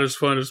was not as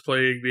fun as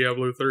playing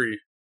Diablo 3.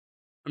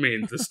 I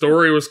mean, the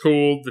story was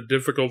cool. The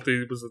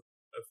difficulty was a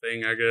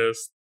thing, I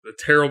guess. The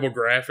terrible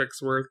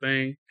graphics were a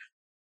thing,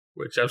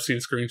 which I've seen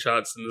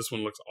screenshots, and this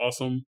one looks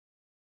awesome.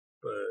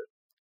 But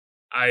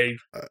I'm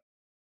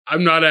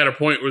not at a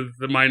point with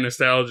my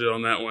nostalgia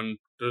on that one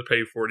to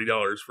pay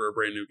 $40 for a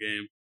brand new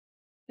game.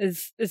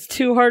 Is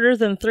 2 harder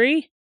than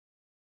 3?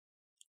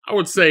 I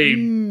would say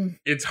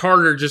it's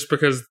harder just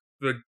because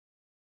the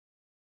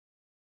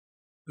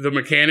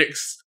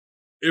mechanics,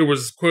 it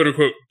was quote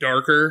unquote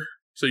darker,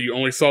 so you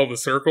only saw the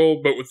circle,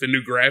 but with the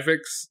new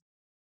graphics,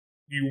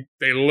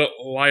 they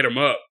light them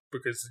up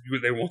because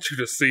they want you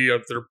to see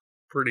up their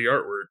pretty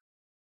artwork.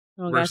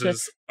 Oh,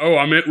 versus,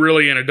 I'm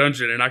really in a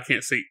dungeon and I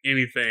can't see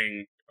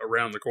anything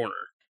around the corner.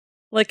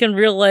 Like in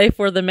real life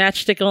where the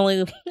matchstick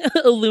only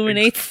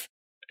illuminates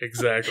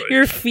exactly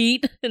your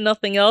feet and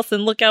nothing else,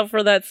 and look out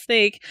for that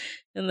snake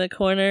in the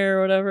corner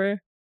or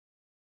whatever.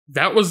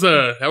 That was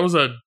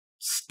a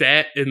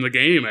stat in the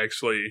game,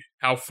 actually,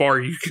 how far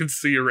you can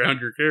see around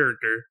your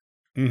character.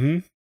 Mm-hmm.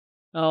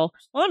 Oh,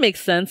 well, that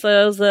makes sense.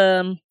 Was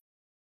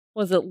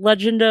it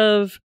Legend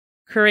of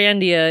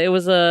Corandia? It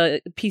was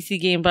a PC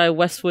game by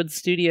Westwood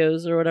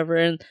Studios or whatever,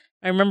 and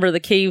I remember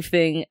the cave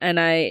thing, and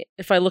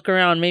if I look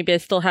around, maybe I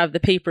still have the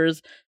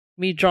papers,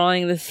 me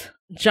drawing this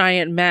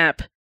giant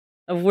map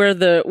of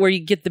where you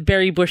get the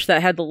berry bush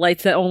that had the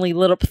lights that only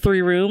lit up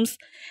 3 rooms,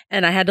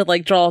 and I had to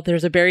like draw,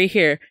 there's a berry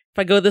here, if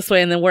I go this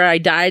way, and then where I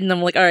died, and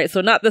I'm like, all right,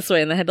 so not this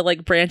way, and I had to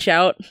like branch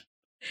out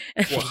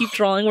and keep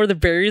drawing where the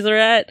berries are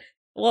at.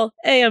 Well,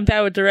 A, I'm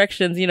bad with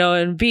directions,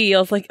 and B, I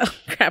was like, oh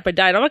crap, I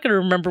died. I'm not going to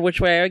remember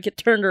which way I get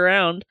turned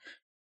around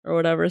or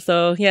whatever.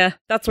 So yeah,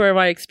 that's where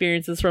my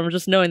experience is from,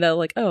 just knowing that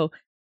like, oh,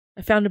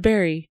 I found a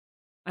berry.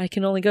 I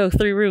can only go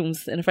 3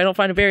 rooms, and if I don't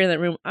find a berry in that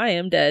room, I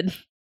am dead.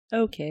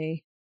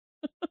 Okay.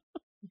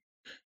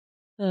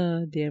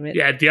 Oh, damn it.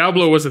 Yeah,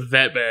 Diablo wasn't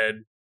that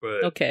bad,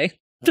 but okay.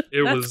 It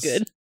That's was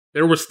good.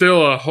 There was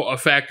still a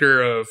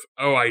factor of,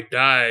 I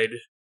died.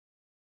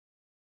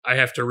 I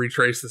have to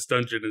retrace this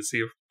dungeon and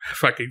see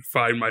if I can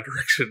find my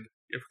direction.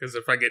 Because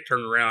if I get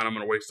turned around, I'm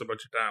going to waste a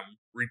bunch of time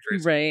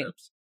retracing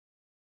steps.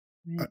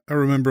 I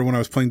remember when I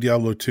was playing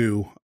Diablo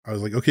 2, I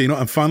was like, okay,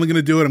 I'm finally going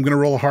to do it. I'm going to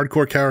roll a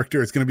hardcore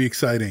character. It's going to be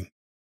exciting.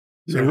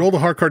 So I rolled a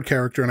hardcore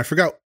character, and I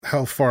forgot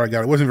how far I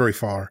got. It wasn't very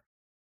far.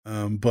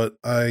 But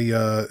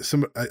I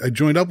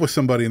joined up with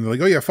somebody, and they're like,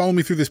 oh yeah, follow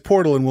me through this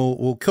portal and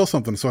we'll kill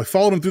something. So I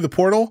followed him through the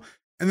portal,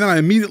 and then I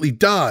immediately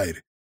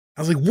died.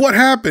 I was like, what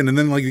happened? And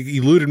then like he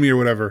eluded me or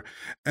whatever.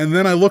 And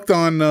then I looked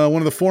on one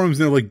of the forums,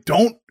 and they're like,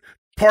 don't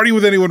party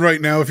with anyone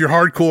right now if you're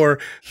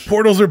hardcore.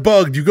 Portals are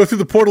bugged. You go through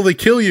the portal, they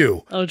kill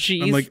you. Oh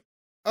geez. I'm like,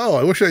 oh,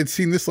 I wish I had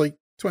seen this like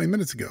 20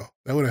 minutes ago.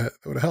 That would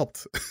have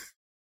helped.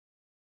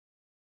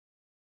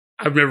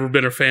 I've never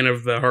been a fan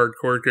of the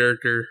hardcore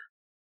character.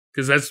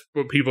 Because that's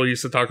what people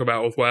used to talk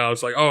about with WoW.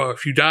 It's like, oh,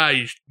 if you die,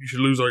 you should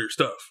lose all your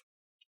stuff.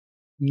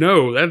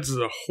 No, that's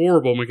a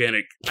horrible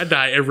mechanic. I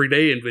die every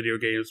day in video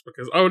games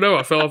because, oh no,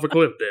 I fell off a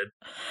cliff dead.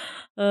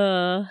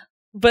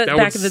 But that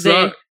back in the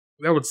day,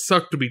 that would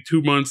suck to be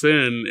 2 months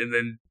in and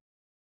then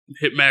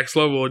hit max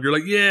level and you're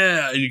like,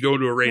 yeah, and you go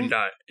into a raid and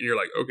die and you're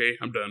like, okay,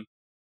 I'm done.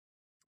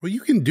 Well,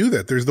 you can do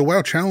that. There's the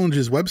WoW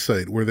Challenges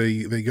website where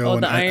they go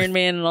the Iron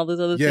Man and all those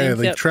other things. Yeah,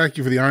 they track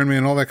you for the Iron Man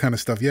and all that kind of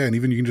stuff. Yeah, and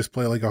even you can just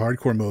play like a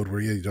hardcore mode where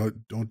you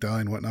don't die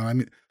and whatnot. I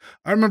mean,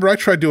 I remember I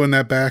tried doing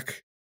that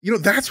back.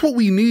 That's what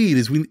we need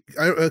is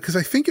because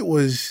I think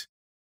was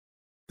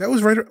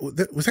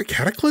that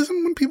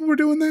Cataclysm when people were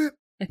doing that?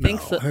 I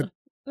think so.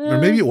 Or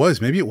maybe it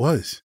was. Maybe it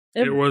was.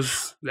 It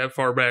was that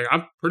far back.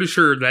 I'm pretty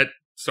sure that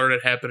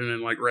started happening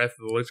in like Wrath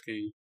of the Lich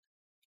King.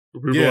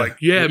 People were like,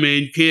 yeah,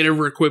 man, you can't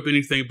ever equip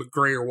anything but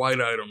gray or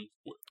white items.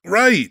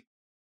 Right.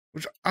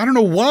 Which I don't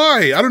know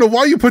why. I don't know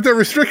why you put that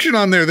restriction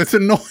on there. That's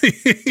annoying.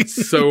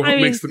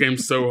 It makes the game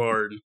so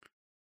hard.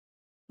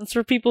 It's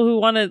for people who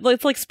want to.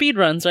 It's like speed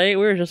runs, right?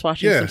 We were just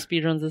watching some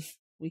speed runs this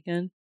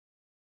weekend.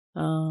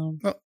 No,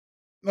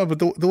 but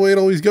the way it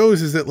always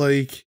goes is that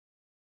like,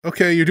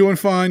 okay, you're doing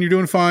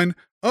fine.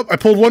 Oh, I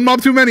pulled one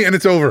mob too many, and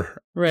it's over.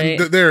 Right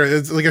there.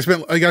 It's like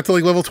I got to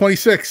like level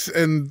 26,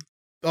 and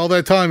all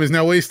that time is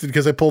now wasted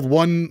because I pulled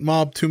one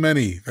mob too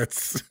many.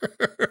 That's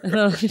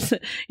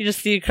you just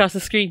see across the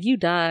screen, you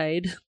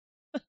died.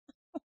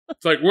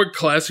 It's like, what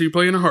class are you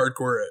playing a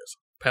hardcore as?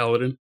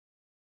 Paladin.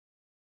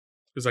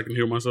 Because I can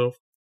heal myself.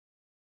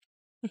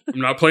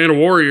 I'm not playing a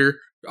warrior.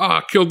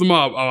 I killed the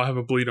mob. I have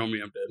a bleed on me.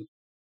 I'm dead.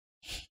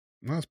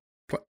 I was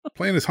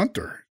playing as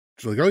hunter.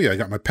 It's like, oh yeah, I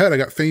got my pet. I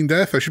got feigned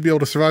death. I should be able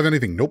to survive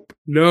anything. Nope.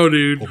 No,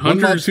 dude.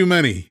 One mob too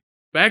many.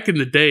 Back in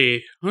the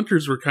day,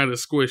 hunters were kind of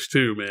squished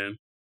too, man.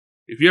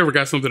 If you ever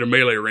got something in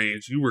melee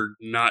range, you were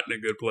not in a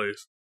good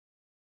place.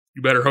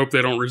 You better hope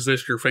they don't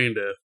resist your feign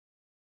death.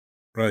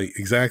 Right,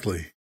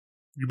 exactly.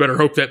 You better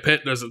hope that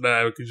pet doesn't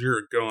die because you're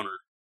a goner.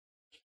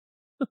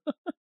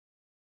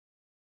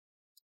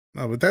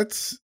 No, but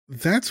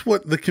that's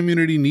what the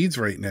community needs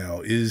right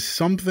now is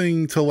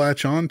something to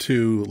latch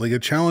onto, like a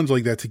challenge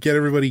like that to get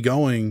everybody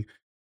going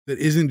that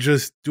isn't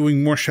just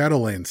doing more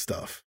Shadowlands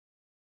stuff.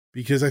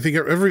 Because I think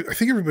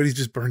everybody's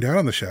just burned out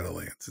on the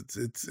Shadowlands.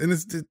 It's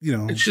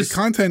just, the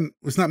content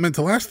was not meant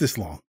to last this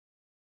long.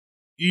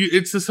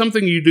 It's just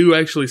something you do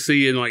actually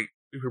see in, like,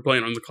 if you're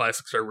playing on the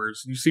classic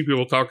servers, you see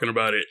people talking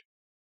about it.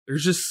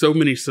 There's just so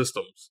many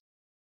systems.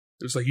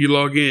 It's like you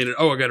log in and,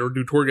 I got to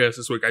do Torghast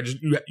this week.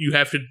 You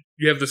have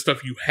the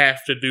stuff you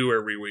have to do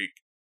every week.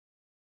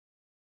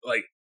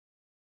 Like,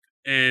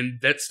 and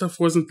that stuff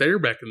wasn't there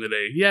back in the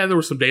day. Yeah, there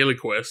were some daily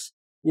quests,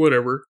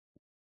 whatever.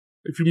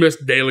 If you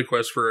missed daily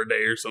quests for a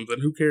day or something,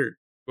 who cared?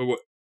 But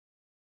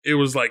it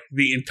was like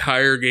the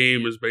entire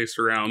game is based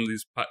around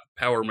these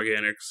power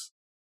mechanics,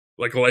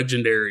 like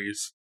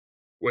legendaries,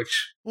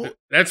 which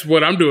that's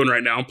what I'm doing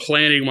right now. I'm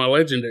planning my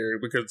legendary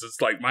because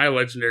it's like my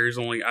legendary is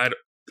only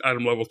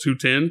item level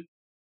 210.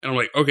 And I'm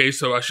like, okay,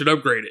 so I should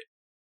upgrade it.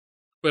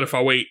 But if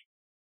I wait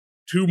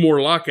 2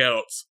 more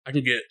lockouts, I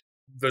can get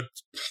the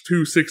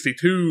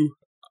 262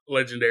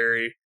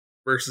 legendary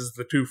versus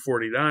the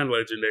 249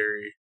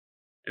 legendary.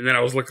 And then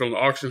I was looking on the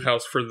auction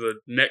house for the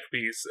neck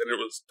piece, and it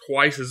was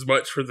twice as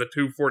much for the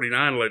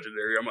 249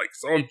 legendary. I'm like,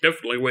 so I'm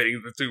definitely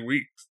waiting the 2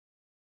 weeks.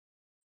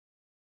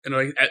 And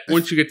like,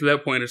 once you get to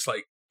that point, it's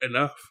like,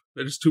 enough.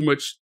 There's too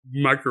much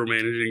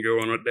micromanaging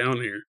going on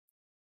down here.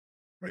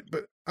 Right,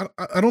 but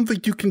I don't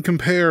think you can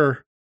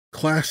compare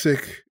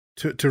Classic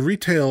to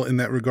retail in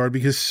that regard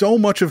because so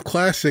much of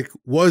Classic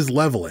was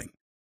leveling.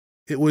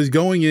 It was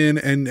going in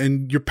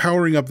and you're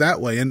powering up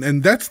that way.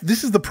 And this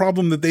is the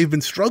problem that they've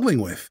been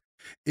struggling with.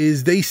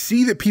 Is they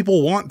see that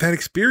people want that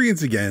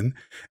experience again,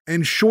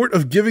 and short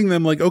of giving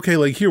them like, okay,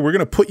 like here, we're going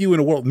to put you in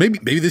a world.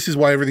 Maybe this is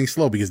why everything's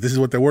slow because this is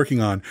what they're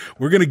working on.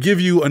 We're going to give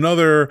you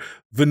another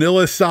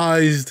vanilla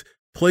sized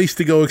place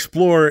to go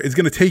explore. It's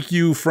going to take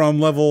you from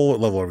what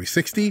level are we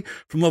 60?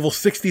 From level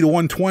 60 to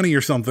 120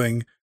 or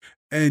something.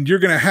 And you're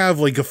going to have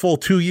like a full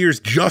 2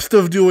 years just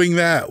of doing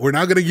that. We're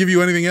not going to give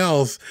you anything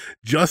else.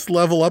 Just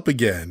level up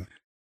again.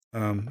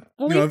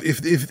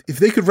 If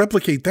they could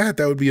replicate that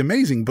would be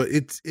amazing. But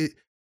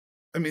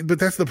but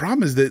that's the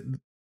problem is that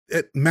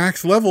at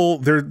max level,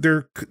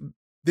 they're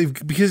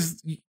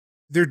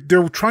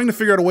trying to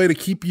figure out a way to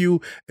keep you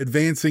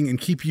advancing and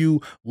keep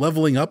you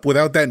leveling up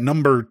without that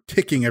number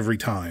ticking every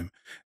time.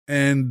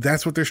 And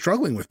that's what they're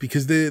struggling with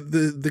because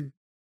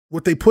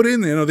what they put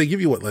in, they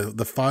give you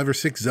the 5 or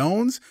 6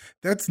 zones.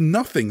 That's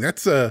nothing.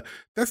 That's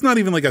not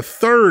even like a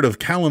third of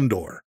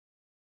Kalimdor.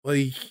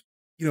 Like,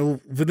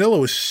 vanilla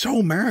was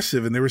so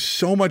massive and there was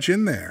so much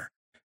in there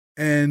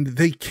and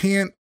they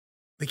can't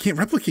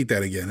replicate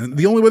that again. And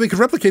the only way they could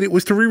replicate it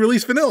was to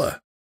re-release vanilla.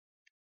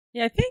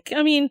 Yeah,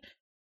 I mean,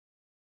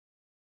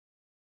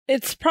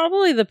 it's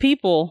probably the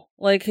people.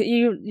 Like,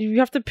 you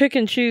have to pick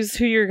and choose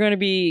who you're going to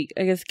be,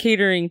 I guess,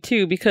 catering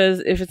to,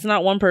 because if it's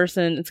not one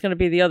person, it's going to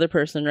be the other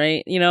person,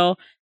 right? And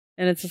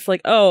it's just like,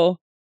 oh,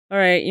 all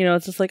right,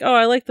 it's just like, oh,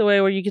 I like the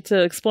way where you get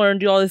to explore and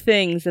do all the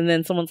things, and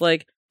then someone's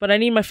like, but I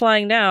need my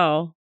flying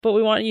now. But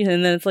we want you,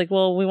 and then it's like,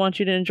 well, we want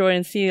you to enjoy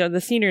and see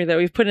the scenery that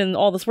we've put in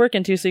all this work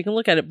into so you can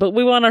look at it. But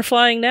we want our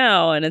flying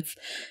now. And it's,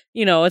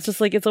 it's just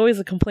like, it's always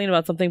a complaint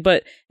about something.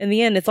 But in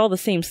the end, it's all the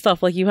same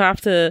stuff. Like, you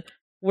have to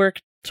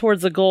work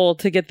towards a goal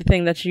to get the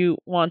thing that you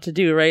want to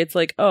do, right? It's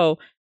like, oh,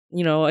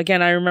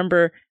 again, I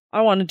remember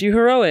I want to do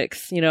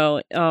heroics,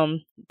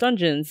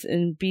 dungeons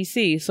in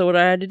BC. So what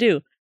I had to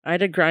do, I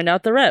had to grind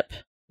out the rep,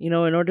 in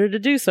order to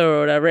do so or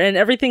whatever. And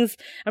everything's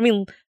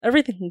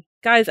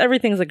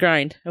a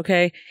grind,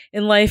 okay?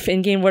 In life,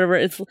 in game, whatever,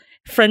 it's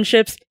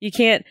friendships.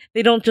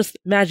 They don't just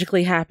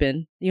magically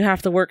happen. You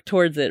have to work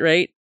towards it,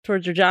 right?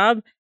 Towards your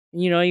job.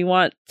 You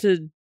want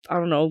to, I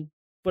don't know,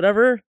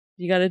 whatever,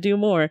 you got to do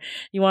more.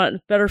 You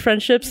want better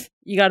friendships,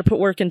 you got to put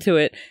work into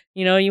it.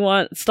 You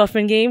want stuff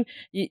in game,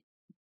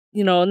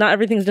 not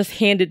everything's just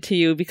handed to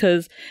you,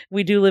 because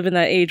we do live in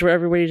that age where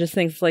everybody just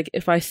thinks, like,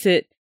 if I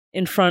sit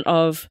in front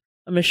of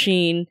a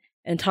machine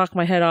and talk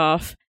my head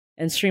off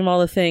and stream all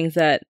the things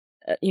that,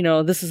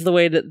 this is the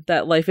way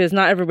that life is.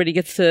 Not everybody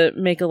gets to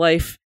make a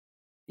life,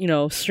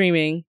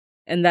 streaming,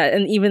 and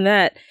even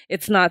that,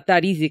 it's not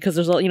that easy, because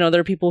there's, there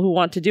are people who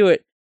want to do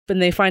it, but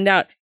they find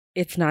out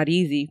it's not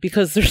easy,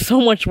 because there's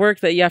so much work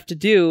that you have to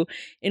do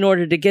in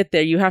order to get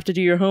there. You have to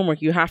do your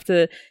homework. You have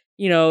to,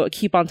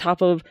 keep on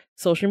top of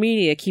social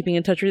media, keeping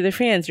in touch with your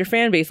fans, your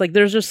fan base. Like,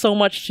 there's just so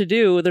much to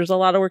do. There's a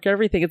lot of work,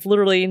 everything. It's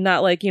literally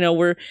not like,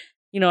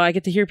 I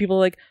get to hear people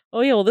like,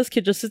 oh yeah, well, this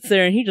kid just sits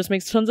there and he just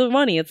makes tons of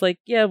money. It's like,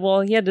 yeah,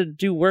 well, he had to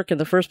do work in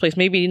the first place.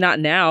 Maybe not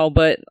now,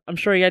 but I'm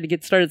sure he had to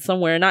get started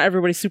somewhere. Not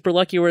everybody's super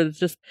lucky where it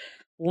just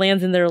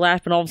lands in their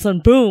lap and all of a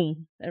sudden,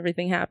 boom,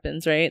 everything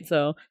happens, right?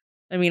 So,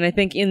 I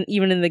think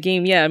even in the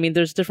game, yeah,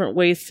 there's different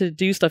ways to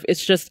do stuff.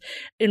 It's just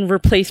in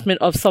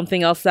replacement of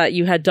something else that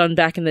you had done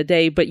back in the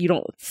day, but you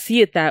don't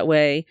see it that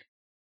way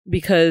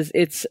because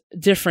it's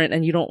different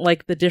and you don't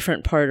like the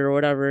different part or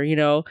whatever,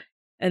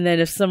 And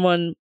then if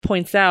someone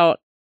points out,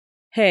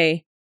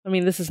 hey,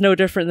 this is no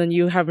different than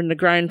you having to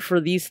grind for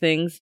these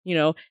things,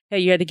 hey,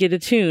 you had to get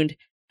attuned.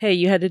 Hey,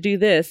 you had to do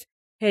this.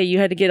 Hey, you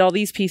had to get all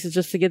these pieces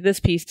just to get this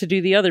piece to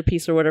do the other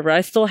piece or whatever.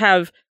 I still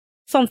have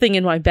something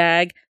in my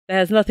bag that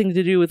has nothing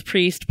to do with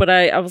Priest, but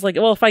I was like,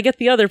 well, if I get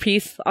the other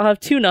piece, I'll have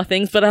 2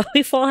 nothings, but at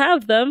least I'll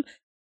have them,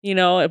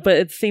 but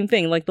it's the same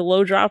thing, like the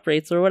low drop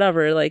rates or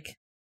whatever. Like,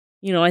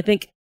 I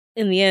think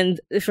in the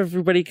end, if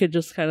everybody could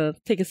just kind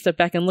of take a step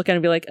back and look at it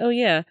and be like, oh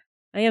yeah,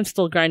 I am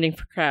still grinding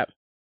for crap.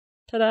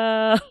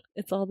 Ta-da!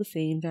 It's all the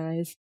same,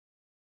 guys.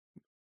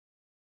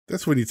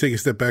 That's when you take a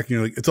step back and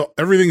you're like,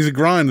 everything's a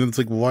grind, and it's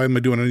like, well, why am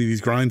I doing any of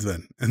these grinds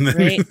then? And then,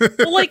 right?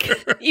 Well, like,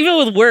 even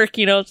with work,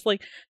 it's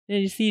like,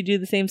 you see you do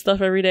the same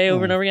stuff every day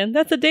over and over again.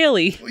 That's a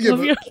daily. Yeah,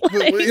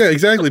 yeah,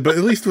 exactly. But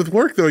at least with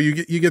work, though, you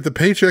get the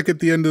paycheck at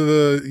the end of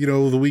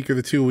the the week or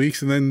the 2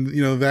 weeks, and then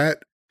that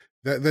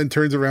then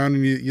turns around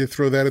and you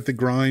throw that at the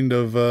grind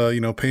of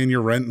paying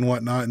your rent and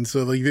whatnot. And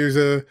so like there's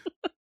a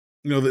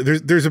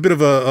there's a bit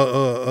of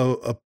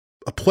a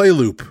play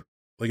loop,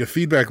 like a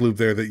feedback loop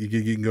there that you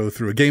can go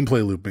through, a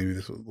gameplay loop, maybe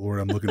that's the word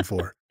I'm looking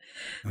for.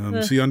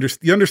 So you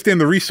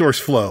understand the resource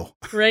flow,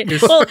 right?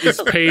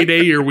 Is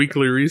payday your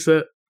weekly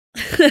reset?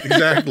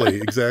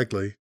 Exactly.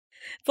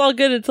 It's all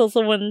good until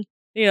someone,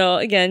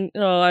 again,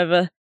 I have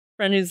a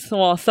friend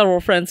several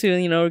friends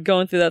who, are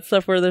going through that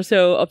stuff where they're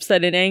so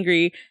upset and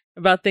angry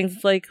about things.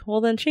 It's like,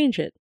 well, then change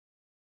it.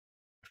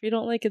 If you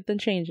don't like it, then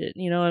change it.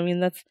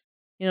 That's,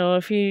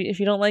 if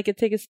you don't like it,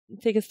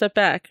 take a step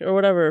back or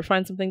whatever,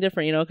 find something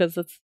different, because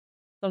that's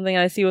something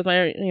I see with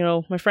my,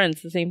 my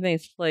friends, the same thing.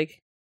 It's just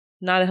like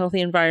not a healthy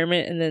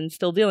environment and then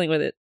still dealing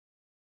with it.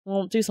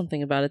 Well, do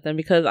something about it then,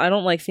 because I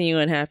don't like seeing you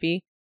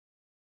unhappy.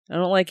 I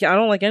don't like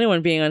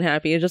anyone being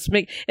unhappy. It just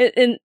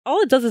and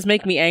all it does is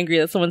make me angry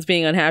that someone's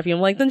being unhappy.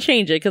 I'm like, then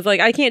change it, because like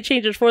I can't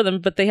change it for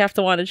them, but they have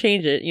to want to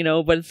change it,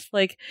 But it's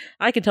like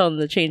I can tell them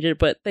to change it,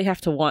 but they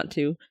have to want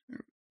to,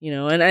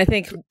 And I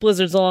think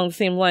Blizzard's along the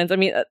same lines.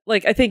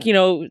 I think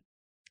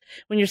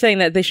when you're saying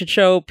that they should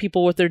show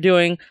people what they're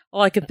doing,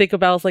 all I can think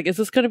about is like, is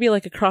this going to be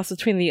like a cross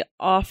between The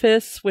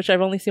Office, which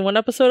I've only seen 1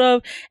 episode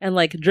of, and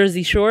like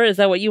Jersey Shore? Is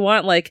that what you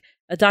want? Like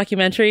a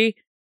documentary,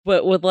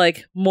 but with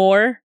like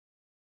more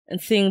and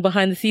seeing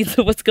behind the scenes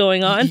of what's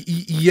going on?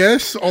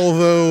 Yes,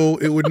 although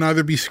it would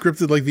neither be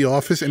scripted like The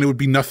Office and it would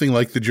be nothing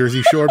like the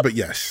Jersey Shore, but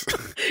yes.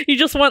 You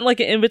just want like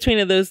an in-between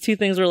of those two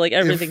things where like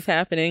everything's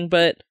happening,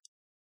 but...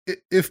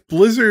 If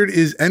Blizzard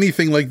is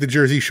anything like the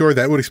Jersey Shore,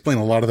 that would explain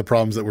a lot of the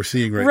problems that we're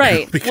seeing right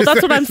now. Well,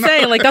 that's what I'm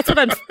saying. Like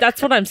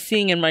that's what I'm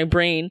seeing in my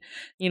brain.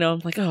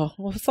 I'm like, oh,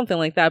 well, something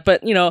like that.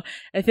 But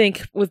I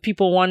think with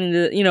people wanting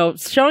to,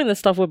 showing this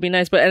stuff would be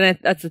nice. But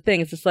that's the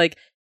thing. It's just like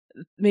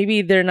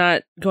maybe they're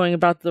not going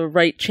about the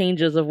right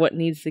changes of what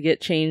needs to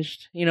get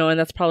changed. And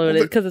that's probably what it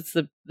is, because it's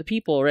the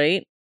people,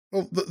 right?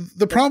 Well,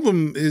 the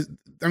problem is,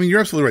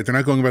 you're absolutely right. They're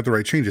not going about the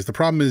right changes. The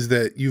problem is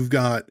that you've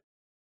got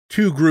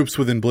 2 groups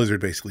within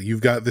Blizzard, basically.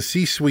 You've got the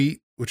C-suite,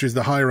 which is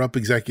the higher up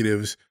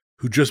executives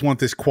who just want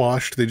this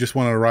quashed. They just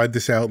want to ride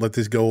this out, let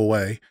this go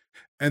away.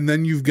 And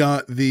then you've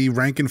got the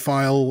rank and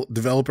file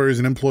developers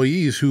and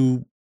employees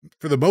who,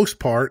 for the most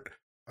part,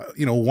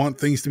 want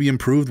things to be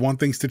improved, want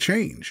things to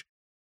change.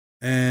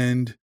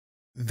 And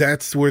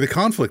that's where the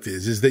conflict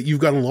is that you've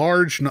got a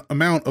large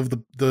amount of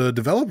the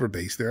developer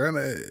base there.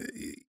 And,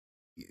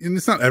 and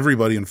it's not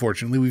everybody,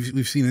 unfortunately.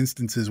 We've seen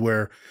instances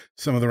where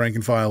some of the rank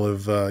and file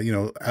have,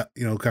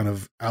 kind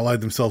of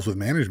allied themselves with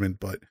management,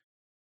 but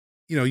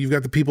you've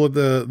got the people at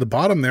the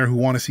bottom there who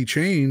want to see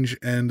change,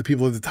 and the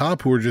people at the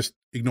top who are just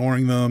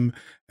ignoring them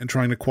and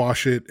trying to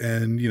quash it,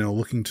 and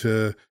looking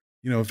to,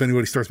 if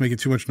anybody starts making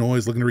too much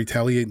noise, looking to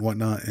retaliate and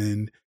whatnot.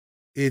 And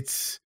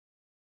it's,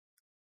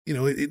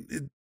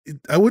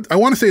 I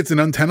want to say it's an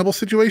untenable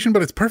situation,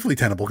 but it's perfectly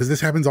tenable because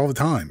this happens all the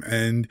time.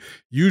 And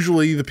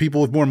usually the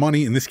people with more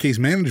money, in this case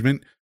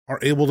management, are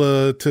able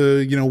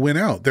to win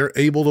out. They're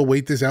able to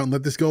wait this out and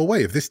let this go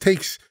away. If this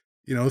takes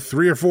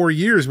 3 or 4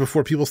 years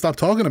before people stop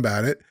talking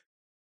about it,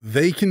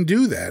 they can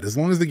do that as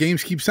long as the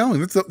games keep selling.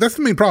 That's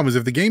the main problem, is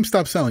if the game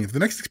stops selling, if the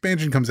next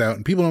expansion comes out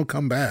and people don't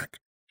come back,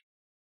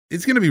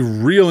 it's going to be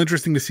real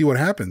interesting to see what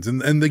happens.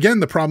 And again,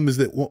 the problem is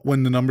that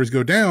when the numbers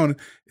go down,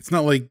 it's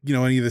not like,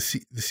 any of the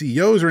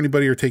CEOs or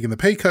anybody are taking the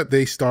pay cut.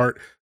 They start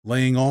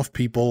laying off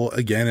people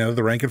again out of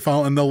the rank and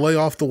file, and they'll lay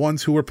off the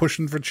ones who are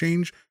pushing for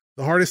change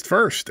the hardest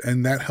first.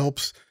 And that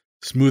helps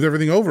smooth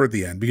everything over at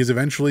the end, because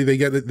eventually they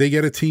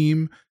get a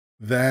team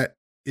that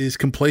is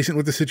complacent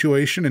with the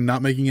situation and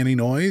not making any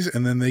noise.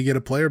 And then they get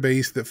a player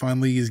base that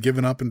finally is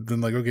given up and been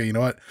like, okay, you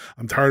know what?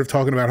 I'm tired of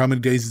talking about how many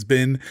days it's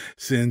been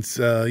since,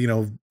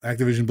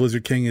 Activision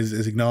Blizzard King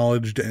is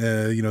acknowledged,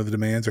 the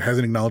demands, or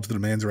hasn't acknowledged the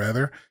demands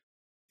rather.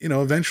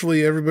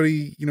 Eventually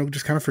everybody,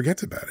 just kind of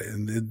forgets about it.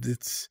 And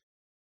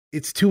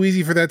it's too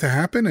easy for that to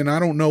happen. And I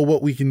don't know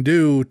what we can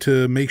do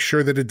to make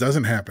sure that it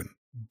doesn't happen.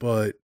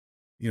 But,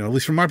 at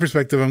least from my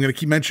perspective, I'm going to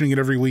keep mentioning it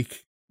every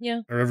week.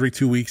 Yeah. Or every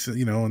 2 weeks,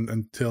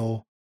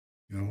 until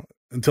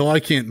I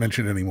can't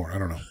mention it anymore. I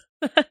don't know.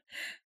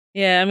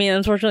 Yeah, I mean,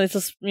 unfortunately, it's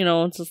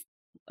just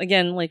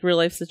again, like real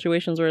life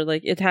situations where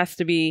like it has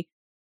to be,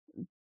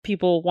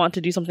 people want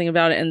to do something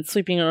about it, and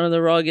sweeping it under the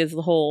rug is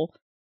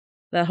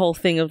that whole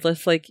thing of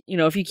this, like,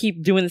 if you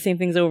keep doing the same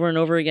things over and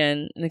over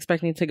again and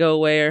expecting it to go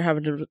away or have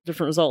a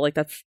different result, like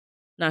that's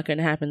not going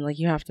to happen. Like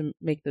you have to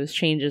make those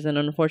changes. And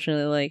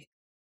unfortunately, like,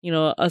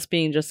 us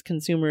being just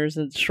consumers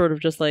and short of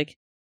just like,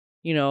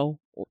 you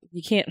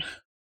can't,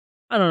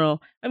 I don't know.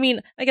 I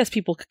mean, I guess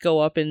people could go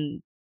up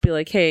and be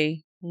like,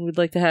 hey, we'd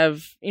like to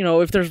have,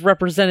 if there's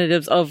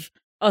representatives of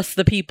us,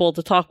 the people,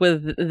 to talk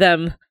with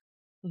them,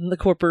 the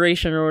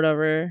corporation or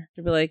whatever,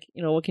 to be like,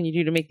 what can you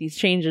do to make these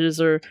changes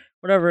or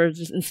whatever,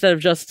 just instead of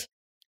just,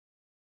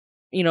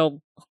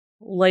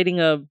 lighting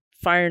a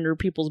fire under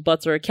people's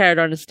butts or a carrot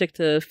on a stick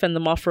to fend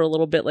them off for a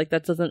little bit. Like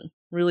that doesn't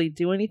really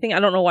do anything. I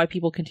don't know why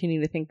people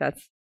continue to think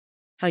that's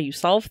how you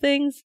solve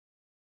things,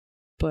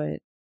 but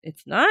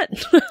it's not.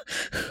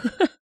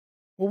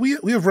 Well,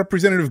 we have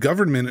representative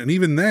government, and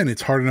even then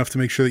it's hard enough to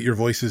make sure that your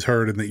voice is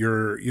heard and that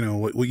you're,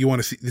 what you want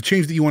to see, the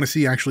change that you want to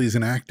see actually is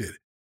enacted.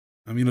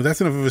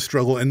 That's enough of a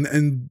struggle.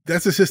 And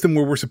that's a system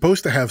where we're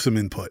supposed to have some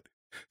input.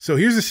 So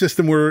here's a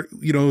system where,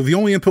 the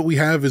only input we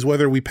have is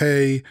whether we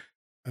pay,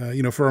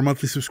 for our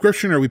monthly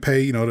subscription, or we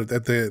pay,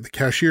 at the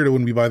cashier to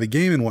when we buy the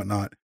game and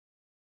whatnot.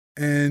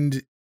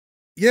 And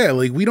yeah,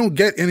 like we don't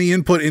get any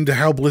input into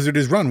how Blizzard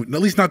is run,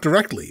 at least not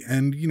directly.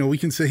 And, we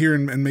can sit here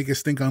and make a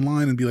stink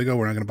online and be like, oh,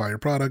 we're not going to buy your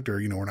product, or,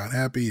 we're not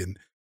happy. And,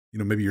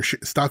 maybe your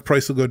stock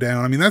price will go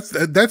down.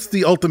 That's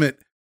the ultimate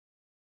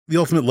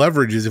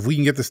leverage, is if we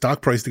can get the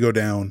stock price to go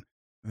down,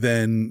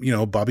 then,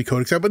 Bobby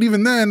Kotick's out. But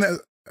even then,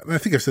 I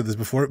think I've said this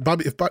before,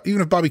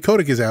 even if Bobby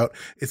Kotick is out,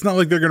 it's not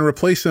like they're going to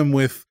replace him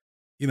with,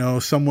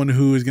 someone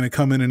who is going to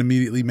come in and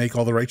immediately make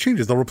all the right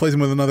changes. They'll replace him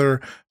with another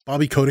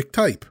Bobby Kotick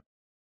type.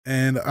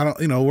 And I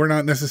don't, we're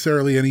not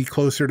necessarily any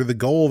closer to the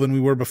goal than we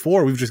were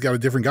before. We've just got a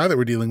different guy that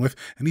we're dealing with,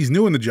 and he's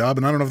new in the job,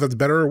 and I don't know if that's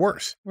better or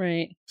worse.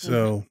 Right.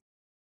 So,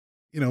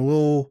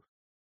 we'll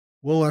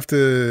have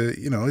to,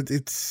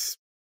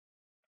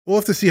 we'll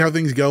have to see how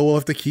things go. We'll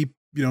have to keep,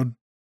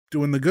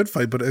 doing the good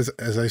fight. But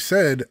as I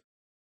said,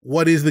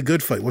 what is the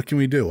good fight? What can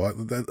we do?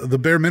 The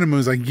bare minimum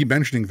is I can keep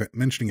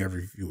mentioning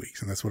every few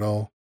weeks, and that's what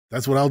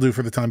I'll do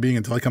for the time being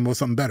until I come up with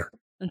something better.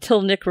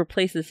 Until Nick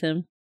replaces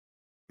him.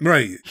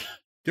 Right.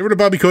 Get rid of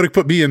Bobby Kotick,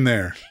 put me in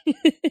there.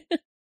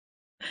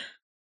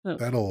 Oh,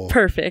 that'll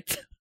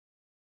perfect.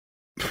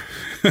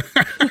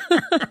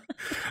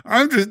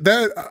 I'm just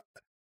that.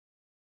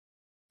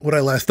 Would I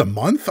last a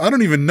month? I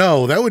don't even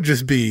know. That would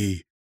just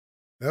be.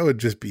 I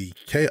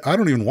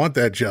don't even want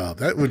that job.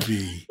 That would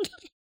be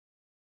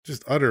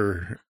just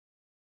utter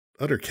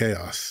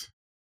chaos.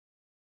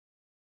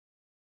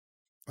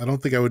 I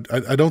don't think I would.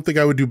 I don't think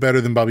I would do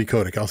better than Bobby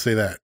Kotick. I'll say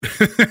that.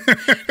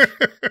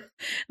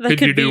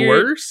 Could you do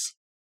worse?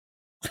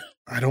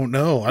 I don't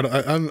know. I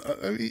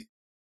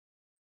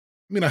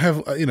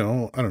have, I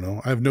don't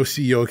know. I have no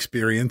CEO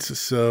experience,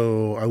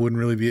 so I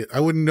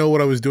wouldn't know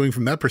what I was doing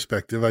from that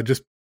perspective. I'd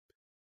just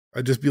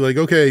be like,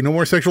 okay, no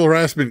more sexual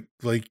harassment.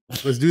 Like,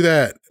 let's do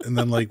that. And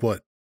then like,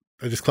 what?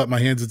 I just clap my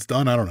hands. It's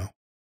done. I don't know.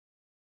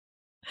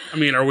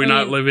 Are we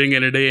not living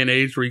in a day and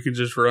age where you can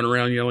just run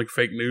around yelling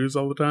fake news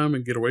all the time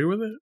and get away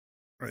with it?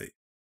 Right.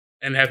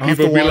 And have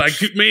people be like,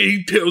 man,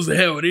 he tells it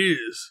how it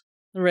is.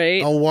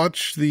 Right. I'll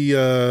watch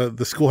the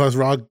Schoolhouse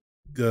Rock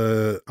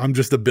I'm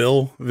just a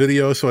bill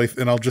video. So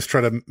I'll just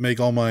try to make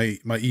all my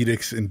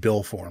edicts in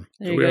bill form.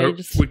 There you go. You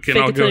just fake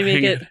it till you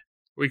make it.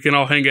 We can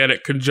all hang out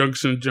at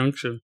Conjunction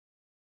Junction.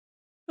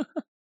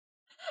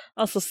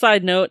 Also,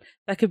 side note,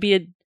 that could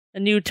be a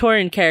new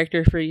Taurian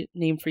character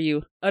name for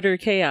you. Utter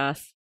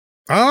Chaos.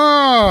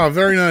 Ah,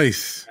 very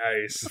nice.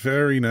 Nice.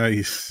 Very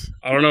nice.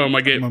 I don't know. I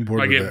might get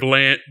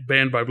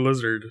banned by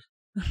Blizzard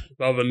with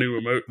all the new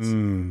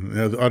emotes.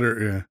 Yeah, the Utter,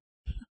 yeah.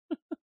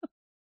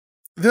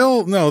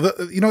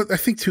 I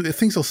think too,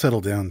 things will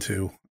settle down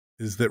too.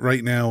 Is that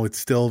right now it's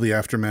still the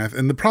aftermath.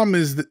 And the problem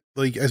is that,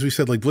 like, as we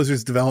said, like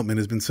Blizzard's development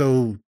has been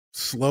so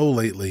slow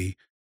lately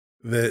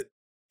that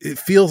it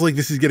feels like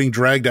this is getting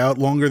dragged out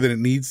longer than it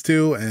needs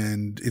to.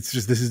 And it's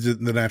just, this is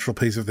just the natural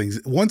pace of things.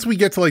 Once we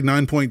get to like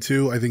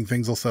 9.2, I think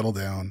things will settle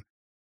down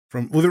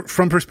from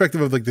perspective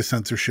of like the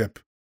censorship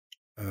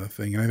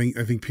thing. And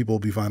I think people will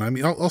be fine. I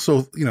mean,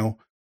 also,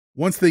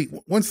 once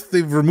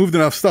they've removed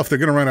enough stuff, they're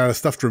going to run out of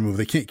stuff to remove.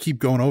 They can't keep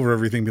going over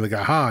everything. Be like,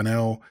 aha,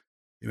 now,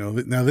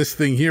 now this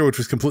thing here, which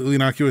was completely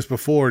innocuous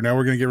before, now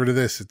we're going to get rid of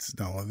this.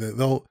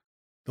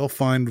 They'll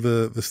find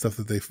the stuff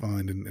that they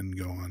find and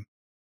go on.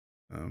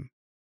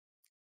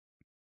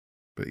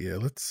 But yeah,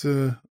 let's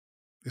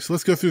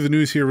go through the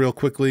news here real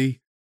quickly.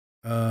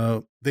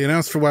 They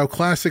announced for WoW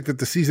Classic that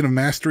the Season of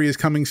Mastery is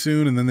coming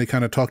soon, and then they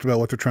kind of talked about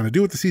what they're trying to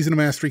do with the Season of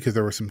Mastery because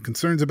there were some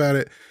concerns about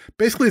it.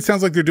 Basically, it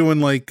sounds like they're doing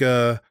like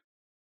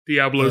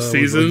Diablo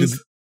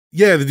seasons.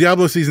 The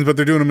Diablo seasons, but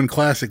they're doing them in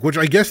Classic, which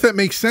I guess that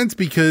makes sense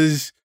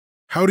because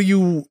how do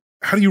you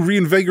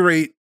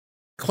reinvigorate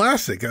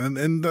Classic?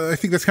 And I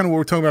think that's kind of what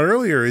we were talking about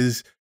earlier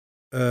is,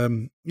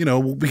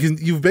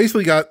 because you've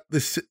basically got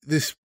this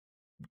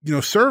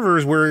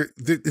servers where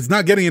it's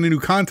not getting any new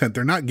content.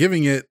 They're not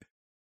giving it,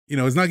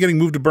 it's not getting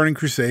moved to Burning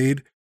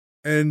Crusade.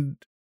 And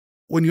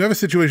when you have a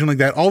situation like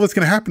that, all that's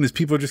going to happen is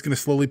people are just going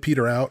to slowly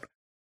peter out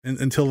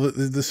until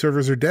the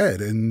servers are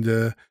dead.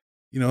 And,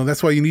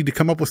 that's why you need to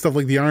come up with stuff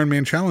like the Iron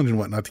Man Challenge and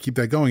whatnot to keep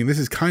that going. And this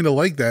is kind of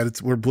like that.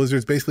 It's where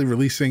Blizzard's basically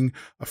releasing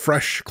a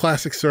fresh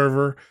Classic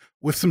server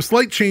with some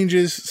slight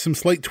changes, some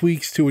slight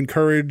tweaks to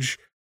encourage,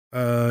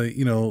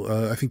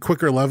 I think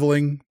quicker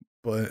leveling,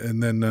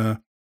 then they're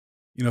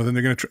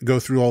going to go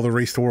through all the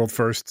race to world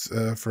firsts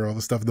for all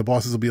the stuff. The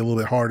bosses will be a little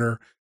bit harder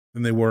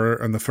than they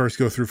were on the first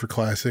go through for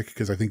Classic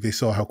because I think they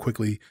saw how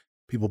quickly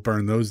people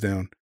burn those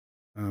down.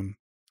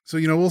 So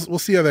we'll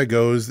see how that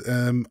goes.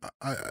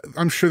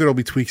 I'm sure there'll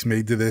be tweaks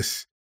made to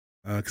this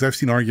because I've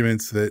seen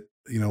arguments that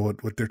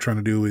what they're trying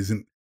to do is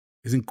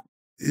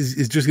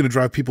just going to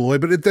drive people away.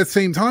 But at that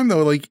same time,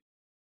 though, like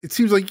it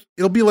seems like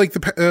it'll be like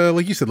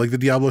like you said, like the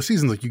Diablo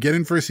seasons. Like you get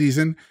in for a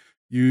season.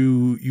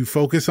 You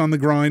focus on the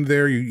grind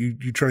there.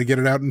 You try to get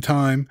it out in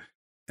time,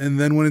 and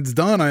then when it's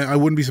done, I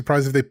wouldn't be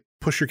surprised if they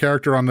push your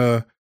character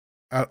on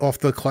off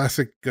the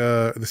Classic,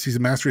 the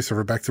Season Mastery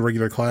server back to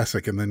regular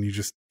Classic, and then you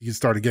can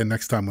start again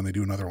next time when they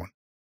do another one.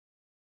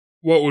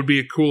 What would be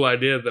a cool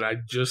idea that I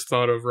just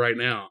thought of right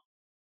now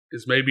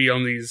is maybe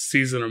on these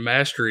Season of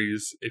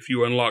Masteries, if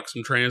you unlock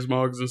some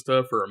transmogs and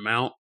stuff or a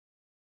mount,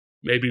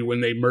 maybe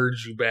when they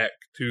merge you back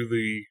to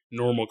the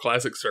normal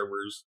Classic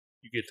servers,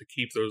 you get to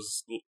keep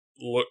those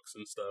looks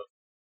and stuff,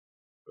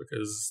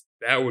 because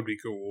that would be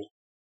cool.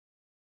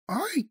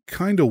 I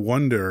kind of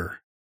wonder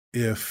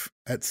if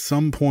at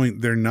some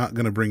point they're not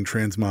going to bring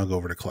transmog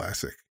over to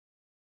Classic,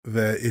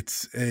 that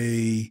it's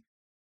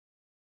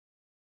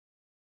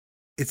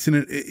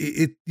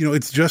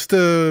just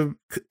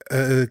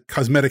a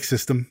cosmetic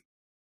system.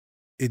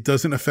 It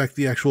doesn't affect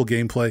the actual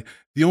gameplay.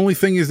 The only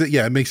thing is that,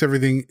 it makes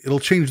it'll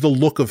change the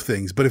look of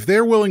things. But if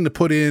they're willing to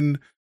put in,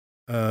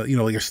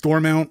 like a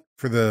store mount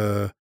for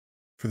the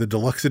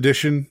deluxe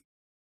edition,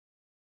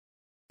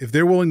 if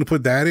they're willing to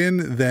put that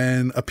in,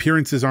 then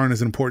appearances aren't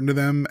as important to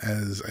them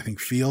as I think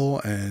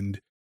feel.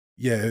 And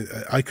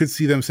I could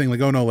see them saying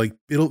like, oh no, like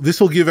this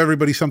will give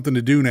everybody something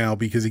to do now,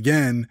 because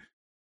again,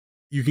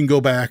 you can go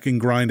back and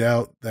grind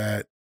out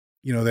that,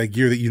 that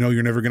gear that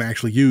you're never going to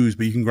actually use,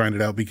 but you can grind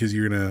it out because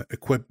you're going to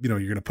equip, you're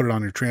going to put it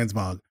on your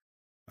transmog.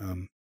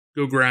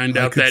 Go grind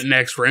out that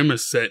next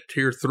Remus set,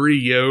 tier 3,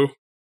 yo.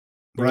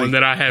 The one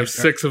that I have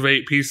 6 of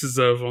 8 pieces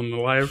of on the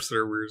live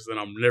servers, and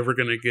I'm never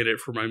going to get it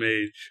for my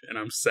mage, and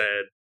I'm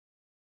sad.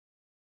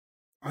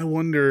 I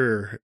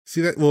wonder if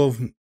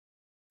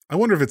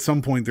at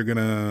some point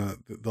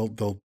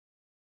they'll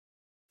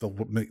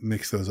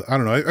mix those. I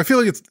don't know. I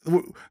feel like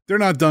they're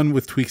not done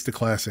with tweaks to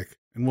Classic,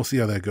 and we'll see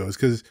how that goes.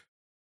 Because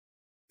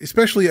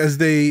especially as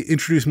they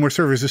introduce more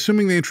servers,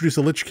 assuming they introduce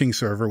a Lich King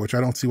server, which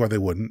I don't see why they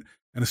wouldn't,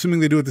 and assuming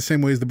they do it the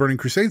same way as the Burning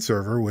Crusade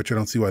server, which I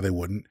don't see why they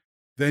wouldn't,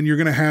 then you're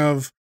going to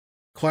have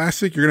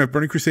Classic, you're going to have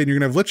Burning Crusade, and you're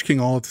going to have Lich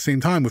King all at the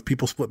same time with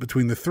people split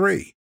between the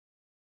three.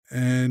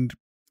 And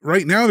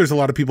right now there's a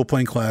lot of people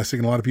playing Classic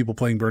and a lot of people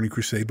playing Burning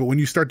Crusade, but when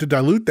you start to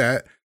dilute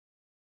that,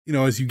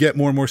 as you get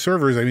more and more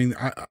servers, I mean,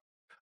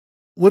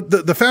 what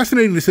the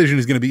fascinating decision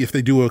is going to be if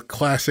they do a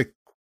Classic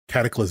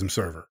Cataclysm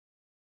server.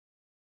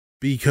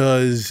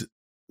 Because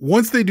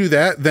once they do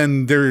that,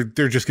 then they're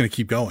just going to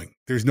keep going.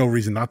 There's no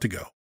reason not to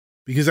go.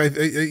 because I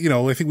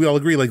think we all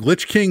agree, like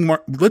Lich King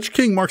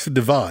marks a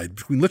divide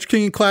between Lich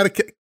King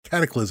and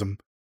Cataclysm.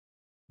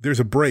 There's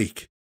a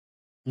break,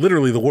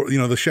 literally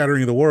the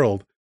shattering of the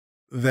world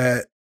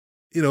that,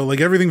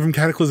 like everything from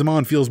Cataclysm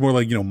on feels more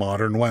like,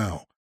 modern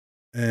WoW.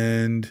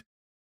 And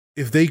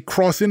if they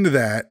cross into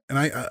that, and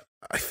I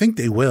think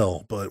they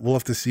will, but we'll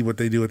have to see what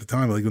they do at the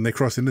time. Like when they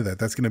cross into that,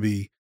 that's going to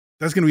be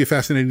a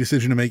fascinating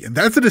decision to make. And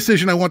that's a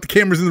decision I want the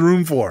cameras in the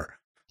room for.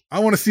 I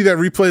want to see that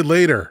replayed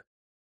later.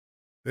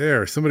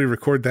 There, somebody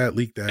record that,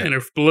 leak that. And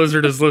if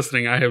Blizzard is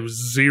listening, I have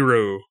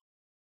zero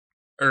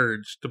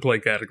urge to play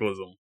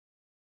Cataclysm.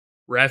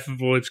 Wrath of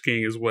the Lich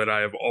King is what I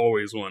have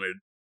always wanted,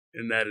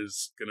 and that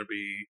is going to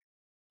be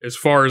as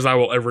far as I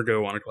will ever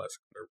go on a classic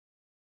server.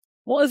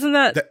 Well, isn't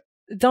that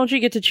don't you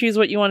get to choose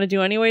what you want to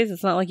do anyways?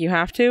 It's not like you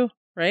have to,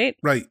 right?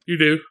 Right. You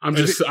do. I'm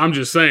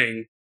just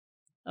saying.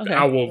 Okay.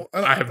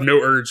 I have no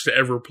urge to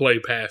ever play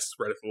past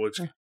Wrath of the Lich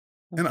King.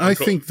 And I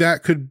think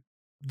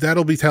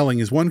that'll be telling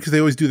is one, because they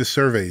always do the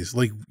surveys.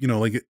 Like,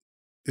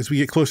 as we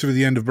get closer to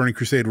the end of Burning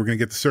Crusade, we're going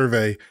to get the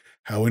survey.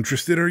 How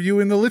interested are you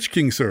in the Lich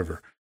King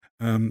server?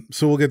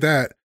 So we'll get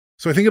that.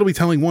 So I think it'll be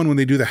telling, one, when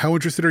they do the how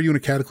interested are you in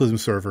a Cataclysm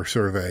server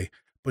survey,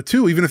 but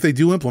two, even if they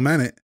do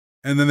implement it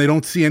and then they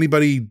don't see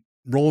anybody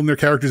rolling their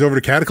characters over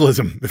to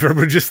Cataclysm, if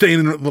everybody's just staying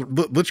in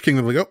Lich King,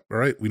 they're like, oh, all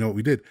right, we know what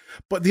we did.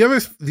 But the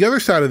other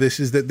side of this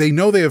is that they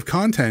know they have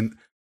content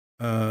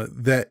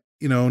that,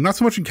 not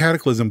so much in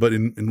Cataclysm, but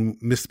in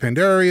Mists of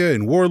Pandaria,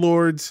 in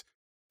Warlords,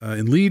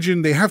 in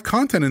Legion, they have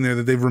content in there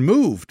that they've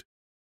removed,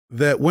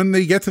 that when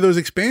they get to those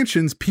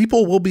expansions,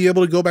 people will be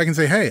able to go back and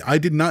say, hey, I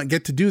did not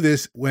get to do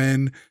this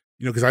when,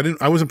 because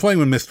I wasn't playing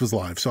when Mist was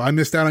live. So I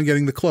missed out on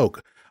getting the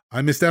cloak.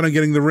 I missed out on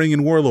getting the ring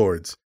in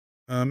Warlords.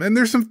 And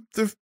there's some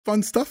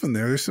fun stuff in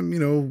there. There's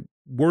some,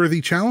 worthy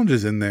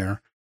challenges in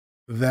there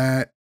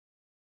that,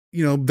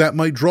 that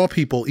might draw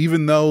people,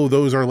 even though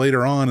those are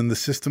later on and the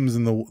systems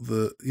and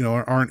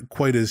the aren't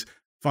quite as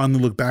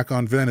fondly looked back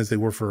on then as they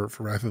were for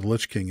Wrath of the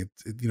Lich King.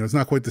 It's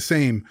not quite the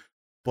same,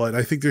 but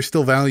I think there's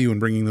still value in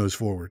bringing those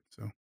forward.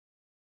 So,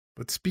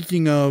 but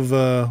speaking of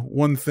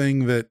one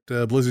thing that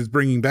Blizzard's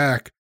bringing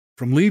back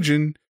from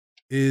Legion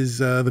is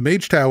the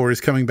Mage Tower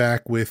is coming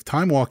back with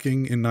time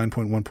walking in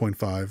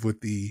 9.1.5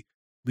 with the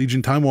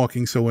Legion time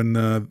walking. So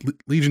when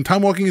Legion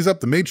time walking is up,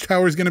 the Mage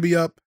Tower is going to be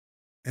up,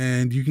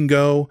 and you can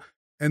go.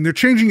 And they're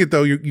changing it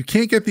though. You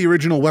can't get the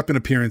original weapon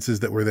appearances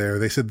that were there.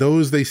 They said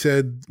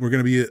were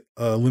going to be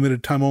a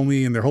limited time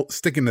only, and they're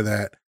sticking to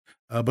that.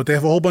 But they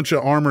have a whole bunch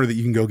of armor that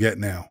you can go get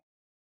now.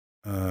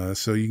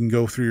 So you can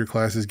go through your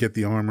classes, get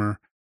the armor.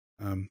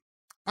 I don't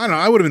know.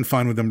 I would have been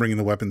fine with them bringing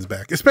the weapons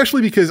back,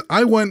 especially because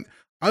I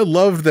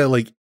loved that,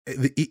 like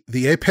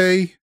the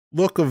épée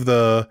look of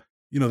the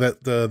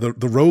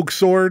rogue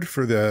sword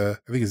for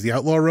I think it's the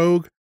outlaw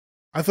rogue.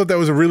 I thought that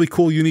was a really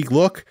cool, unique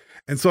look.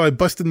 And so I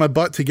busted my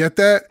butt to get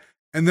that.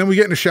 And then we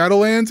get into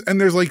Shadowlands and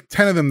there's like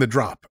 10 of them that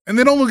drop, and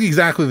they don't look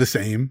exactly the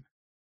same,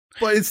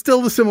 but it's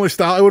still the similar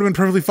style. I would have been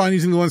perfectly fine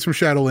using the ones from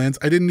Shadowlands.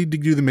 I didn't need to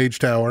do the Mage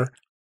Tower.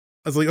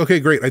 I was like, okay,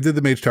 great. I did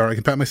the Mage Tower. I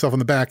can pat myself on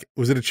the back.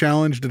 Was it a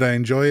challenge? Did I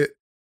enjoy it?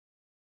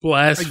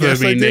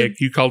 Blasphemy,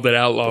 Nick. You called it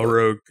Outlaw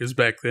Rogue because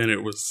back then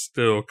it was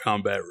still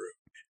Combat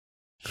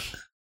Rogue.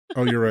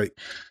 Oh, you're right.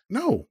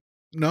 No.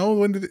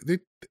 When did they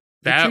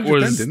that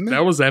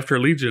was after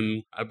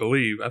Legion, I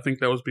believe. I think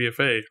that was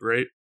BFA,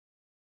 right?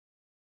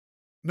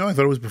 No, I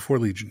thought it was before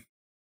Legion.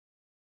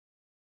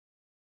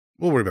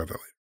 We'll worry about that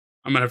later.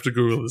 I'm gonna have to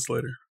Google this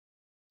later.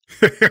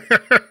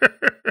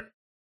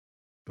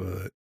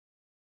 But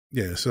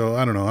yeah, so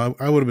I don't know.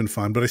 I would have been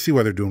fine, but I see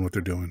why they're doing what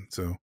they're doing.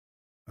 So,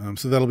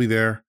 so that'll be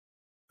there.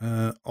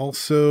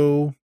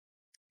 Also,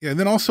 and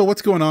then also,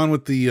 what's going on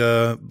with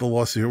the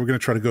lawsuit here? We're going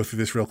to try to go through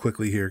this real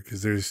quickly here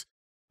because there's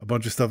a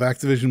bunch of stuff.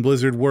 Activision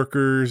Blizzard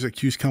workers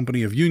accuse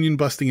company of union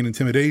busting and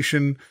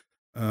intimidation.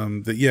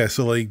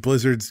 So like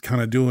Blizzard's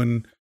kind of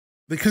doing,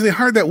 because they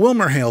hired that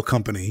WilmerHale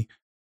company,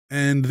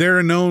 and they're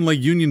a known like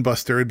union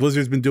buster. And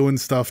Blizzard's been doing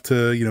stuff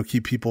to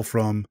keep people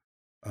from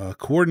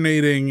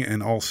coordinating,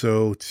 and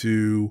also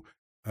to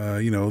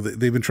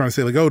they've been trying to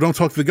say like, oh, don't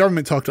talk to the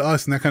government, talk to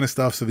us, and that kind of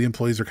stuff. So the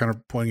employees are kind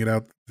of pointing it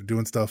out. They're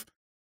doing stuff.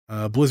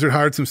 Blizzard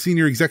hired some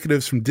senior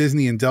executives from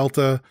Disney and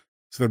Delta.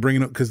 So they're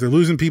bringing up, because they're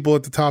losing people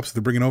at the top. So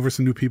they're bringing over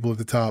some new people at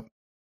the top.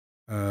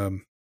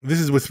 This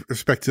is with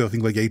respect to, I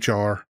think, like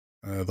HR,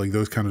 like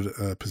those kind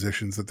of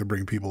positions that they're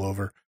bringing people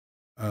over.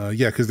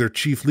 Because their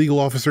chief legal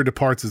officer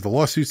departs as the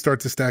lawsuit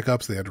starts to stack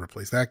up. So they had to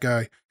replace that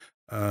guy.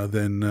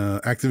 Then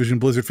Activision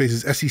Blizzard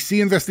faces SEC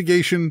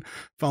investigation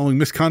following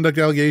misconduct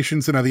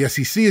allegations. So now the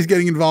SEC is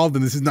getting involved,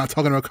 and this is not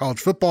talking about college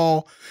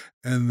football.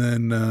 And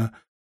then,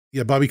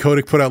 Bobby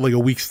Kotick put out like a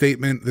weak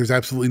statement. There's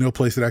absolutely no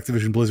place at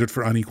Activision Blizzard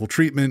for unequal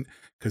treatment,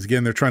 because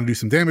again, they're trying to do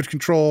some damage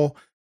control.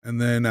 And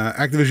then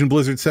Activision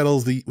Blizzard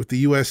settles with the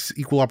U.S.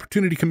 Equal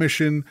Opportunity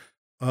Commission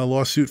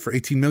lawsuit for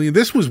 $18 million.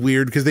 This was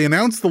weird because they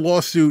announced the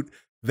lawsuit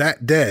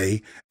that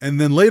day. And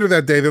then later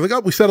that day, they're like,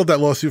 oh, we settled that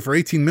lawsuit for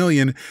 $18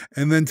 million.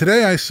 And then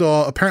today I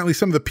saw apparently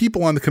some of the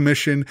people on the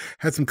commission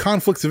had some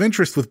conflicts of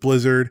interest with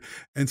Blizzard.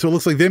 And so it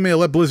looks like they may have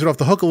let Blizzard off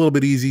the hook a little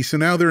bit easy. So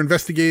now they're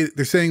investigating,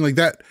 they're saying like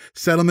that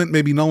settlement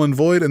may be null and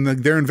void. And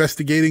they're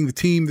investigating the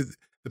team that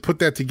put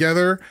that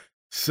together.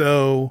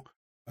 So,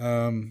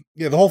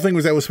 the whole thing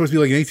was that was supposed to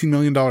be like an $18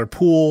 million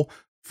pool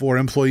for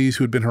employees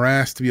who had been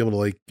harassed to be able to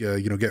like,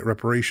 get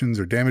reparations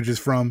or damages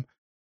from.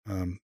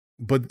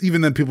 But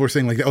even then people were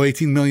saying like, oh,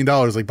 $18 million,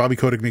 like Bobby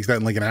Kotick makes that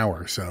in like an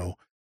hour. So,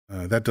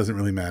 that doesn't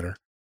really matter.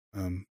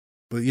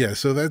 But yeah,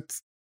 so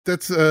that's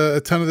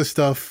a ton of the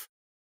stuff,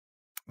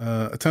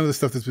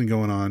 that's been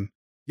going on.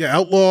 Yeah.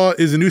 Outlaw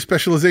is a new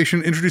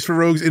specialization introduced for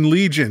rogues in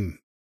Legion.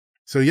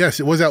 So yes,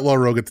 it was Outlaw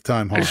Rogue at the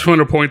time. I just want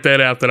to point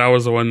that out that I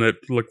was the one that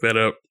looked that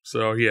up.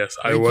 So yes,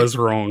 I was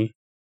wrong.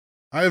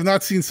 I have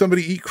not seen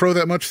somebody eat crow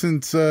that much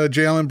since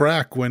J. Allen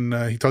Brack when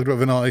he talked about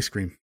vanilla ice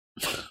cream.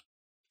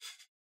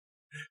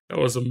 That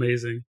was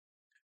amazing.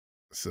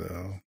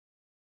 So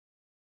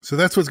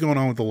that's what's going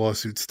on with the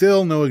lawsuit.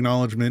 Still no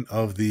acknowledgement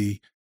of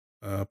the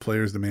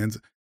players' demands.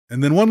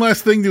 And then one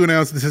last thing to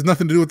announce. This has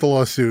nothing to do with the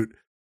lawsuit.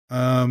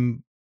 Have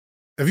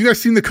you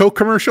guys seen the Coke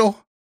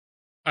commercial?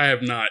 I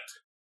have not.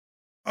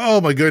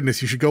 Oh my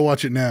goodness, you should go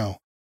watch it now.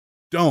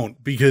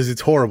 Don't, because it's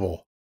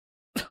horrible.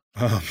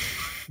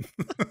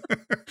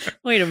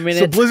 Wait a minute.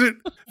 So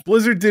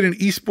Blizzard did an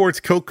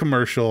esports Coke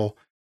commercial.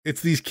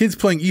 It's these kids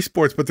playing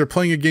esports, but they're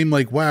playing a game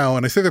like WoW.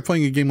 And I say they're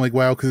playing a game like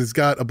WoW because it's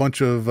got a bunch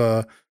of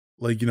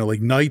like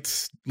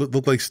knights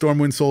look like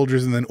Stormwind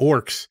soldiers, and then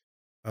orcs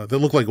that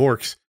look like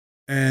orcs.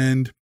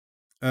 And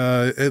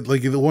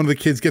like one of the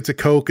kids gets a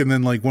Coke, and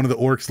then like one of the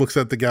orcs looks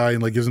at the guy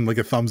and like gives him like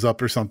a thumbs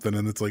up or something.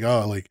 And it's like,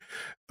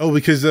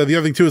 because the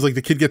other thing too is like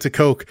the kid gets a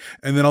Coke,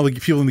 and then all the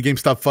people in the game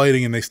stop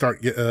fighting and they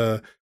start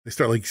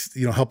like,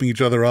 helping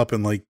each other up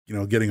and like,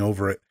 getting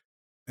over it.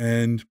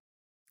 And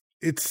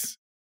it's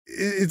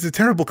a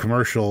terrible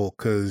commercial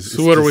because.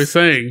 So what are we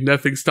saying?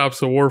 Nothing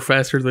stops a war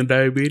faster than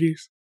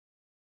diabetes?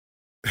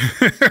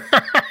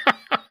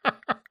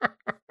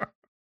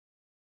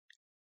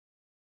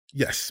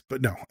 Yes,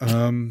 but no.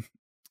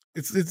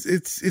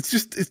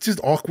 It's just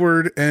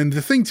awkward. And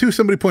the thing too,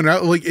 somebody pointed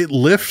out, like it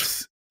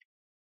lifts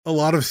a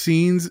lot of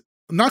scenes,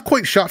 not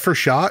quite shot for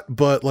shot,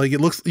 but like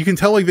you can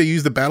tell like they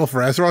use the Battle for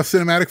Azeroth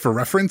cinematic for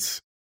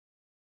reference.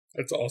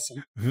 That's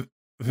awesome.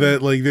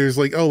 That like there's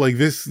like, oh, like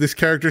this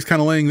character's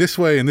kind of laying this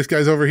way and this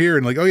guy's over here,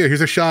 and like, oh yeah,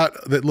 here's a shot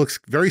that looks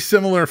very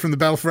similar from the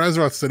Battle for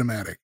Azeroth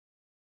cinematic.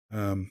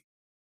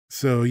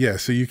 So yeah,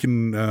 so you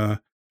can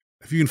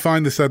if you can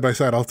find the side by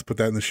side, I'll have to put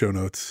that in the show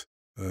notes.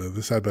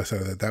 The side by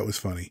side of that was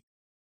funny.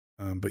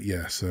 But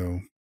yeah, so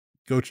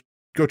go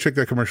check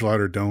that commercial out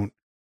or don't.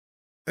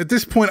 At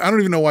this point, I don't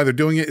even know why they're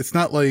doing it. It's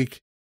not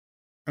like,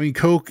 I mean,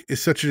 Coke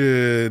is such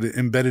an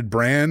embedded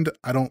brand.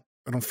 I don't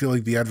feel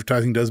like the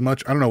advertising does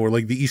much. I don't know. We're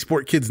like the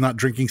esport kids not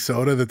drinking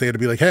soda that they had to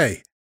be like,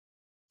 hey,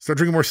 start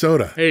drinking more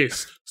soda. Hey,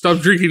 stop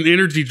drinking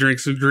energy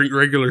drinks and drink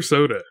regular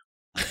soda.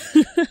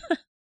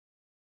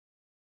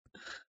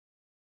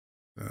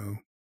 So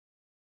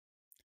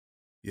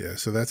yeah,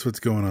 so that's what's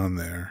going on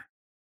there.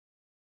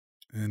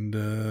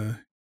 And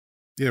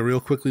yeah, real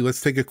quickly, let's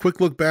take a quick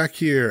look back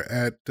here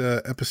at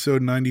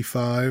episode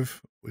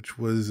 95, which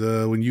was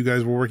when you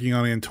guys were working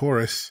on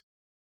Antorus.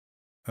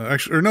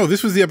 Actually, or no,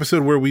 this was the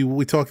episode where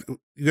we talked.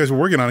 You guys were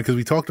working on it because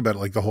we talked about it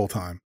like the whole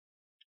time.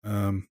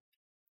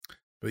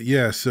 But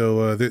yeah,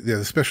 so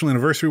the special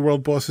anniversary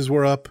world bosses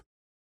were up,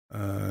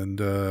 and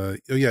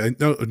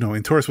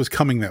Antorus was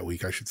coming that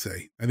week, I should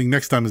say. I think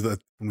next time is when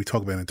we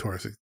talk about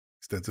Antorus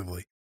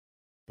extensively.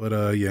 But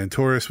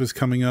Antorus was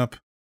coming up,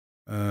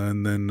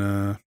 and then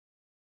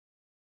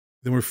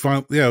we're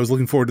I was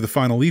looking forward to the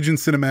final Legion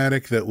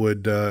cinematic that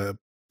would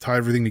tie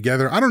everything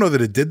together. I don't know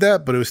that it did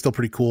that, but it was still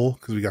pretty cool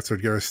because we got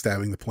Sargeras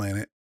stabbing the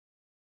planet.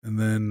 And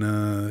then,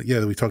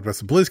 then we talked about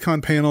some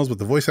BlizzCon panels with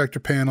the voice actor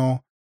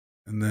panel.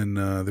 And then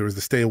there was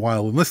the Stay a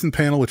While and Listen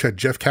panel, which had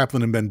Jeff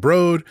Kaplan and Ben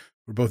Brode.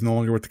 We're both no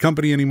longer with the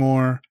company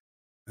anymore.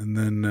 And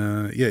then,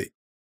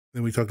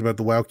 then we talked about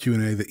the WoW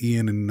Q&A that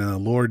Ian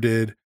and Lore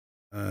did.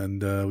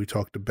 And we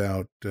talked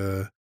about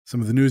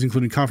some of the news,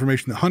 including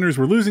confirmation that hunters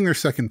were losing their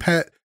second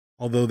pet,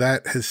 although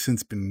that has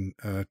since been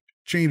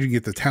changing,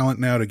 get the talent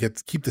now to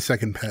keep the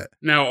second pet.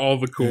 Now all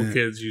the cool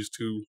kids use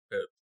 2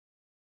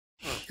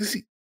 pets.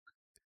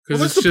 Well,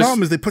 that's the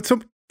problem is they put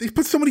so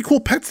many cool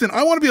pets in.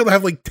 I want to be able to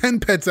have like 10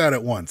 pets out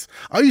at once.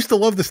 I used to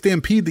love the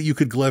Stampede that you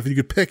could glyph and you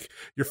could pick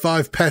your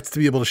 5 pets to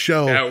be able to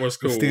show. That was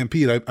cool. The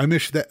Stampede. I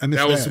miss that.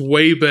 That was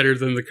way better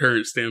than the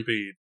current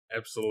Stampede.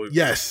 Absolutely.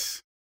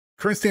 Yes.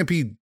 Current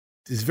Stampede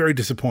is very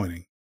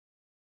disappointing.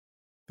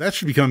 That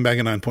should be coming back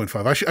in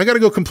 9.5. I got to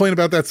go complain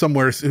about that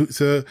somewhere.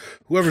 So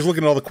whoever's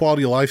looking at all the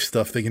quality of life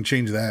stuff, they can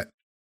change that.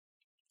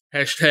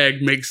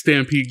 # make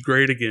Stampede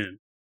great again.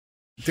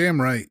 Damn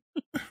right.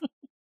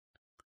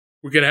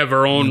 We could have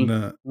our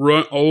own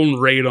own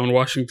raid on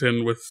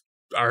Washington with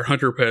our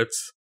hunter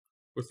pets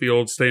with the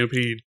old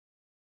Stampede.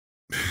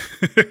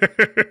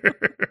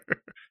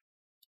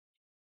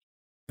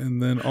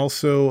 And then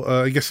also,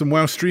 I guess some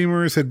WoW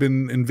streamers had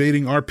been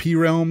invading RP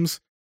realms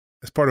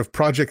as part of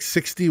Project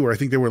 60, where I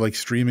think they were like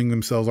streaming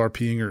themselves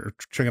RPing or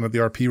checking out the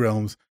RP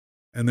realms.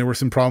 And there were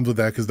some problems with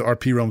that because the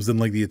RP realms didn't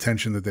like the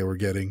attention that they were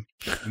getting,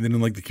 and they didn't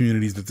like the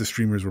communities that the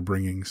streamers were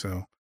bringing.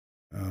 So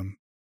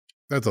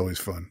that's always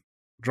fun.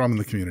 Drama in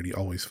the community,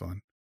 always fun.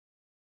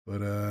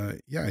 But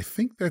yeah, I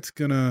think that's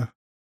going to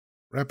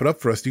wrap it up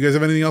for us. Do you guys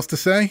have anything else to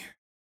say?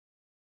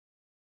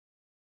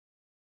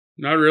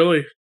 Not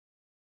really.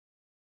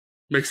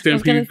 Make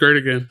Stampede great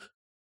again.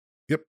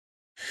 Yep.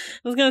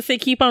 I was going to say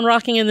keep on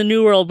rocking in the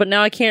new world, but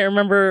now I can't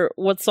remember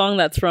what song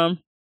that's from.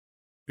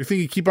 You're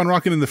thinking keep on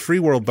rocking in the free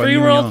world by Free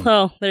Neil World? Young.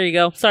 Oh, there you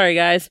go. Sorry,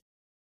 guys.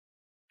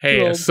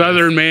 Hey, a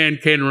Southern man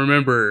can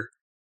remember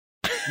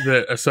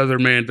that a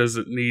Southern man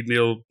doesn't need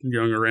Neil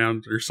Young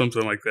around or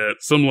something like that.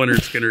 Some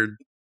Leonard Skinner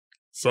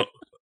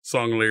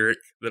song lyric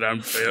that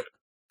I'm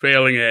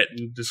failing at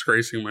and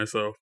disgracing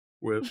myself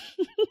with.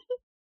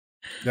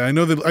 Yeah, I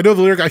know the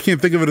lyric. I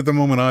can't think of it at the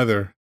moment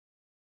either.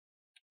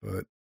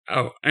 But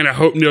and I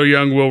hope Neil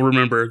Young will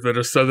remember that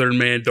a Southern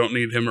man don't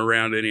need him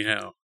around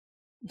anyhow.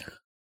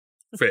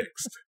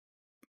 Fixed.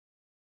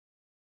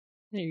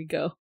 There you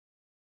go.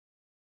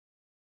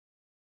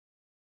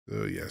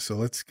 So yeah, so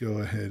let's go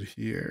ahead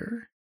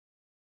here.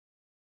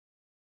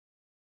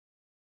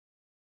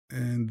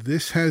 And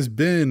this has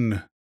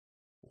been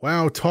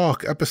WoW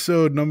Talk,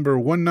 episode number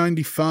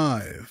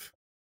 195.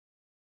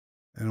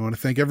 And I want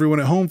to thank everyone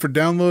at home for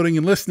downloading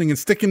and listening and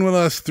sticking with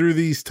us through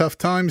these tough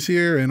times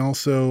here, and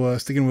also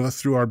sticking with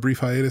us through our brief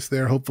hiatus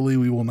there. Hopefully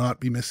we will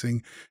not be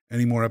missing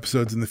any more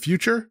episodes in the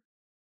future.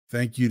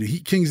 Thank you to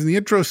Heat Kings in the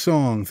intro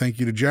song. Thank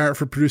you to Jarrett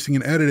for producing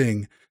and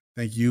editing.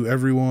 Thank you,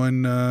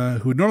 everyone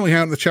who would normally hang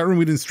out in the chat room.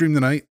 We didn't stream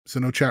tonight, so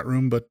no chat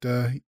room. But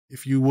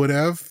if you would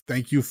have,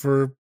 thank you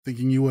for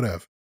thinking you would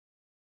have.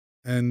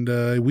 And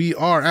we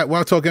are at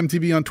WoW Talk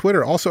MTB on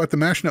Twitter, also at the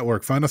MASH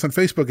Network. Find us on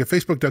Facebook at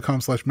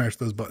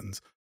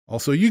facebook.com/mashthosebuttons.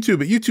 Also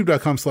YouTube at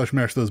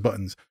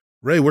youtube.com/mashthosebuttons.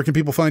 Ray, where can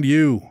people find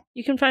you?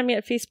 You can find me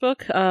at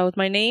Facebook with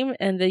my name,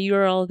 and the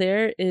URL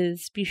there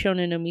is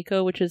Bishonen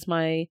Omiko, which is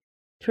my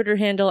Twitter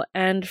handle,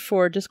 and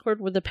for Discord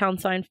with the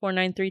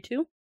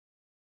 #4932.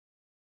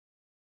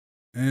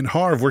 And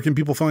Harv, where can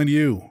people find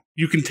you?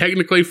 You can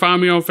technically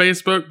find me on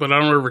Facebook, but I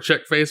don't ever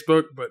check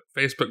Facebook, but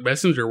Facebook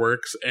Messenger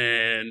works,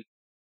 and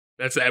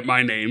that's at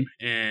my name,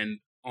 and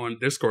on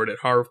Discord at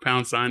Harv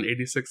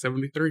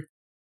 #8673.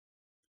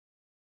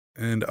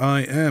 And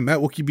I am at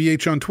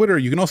WookieBH on Twitter.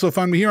 You can also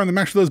find me here on the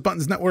Mash Those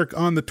Buttons Network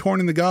on The Torn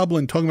and the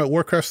Goblin, talking about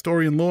Warcraft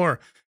story and lore,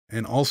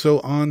 and also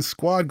on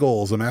Squad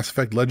Goals, a Mass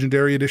Effect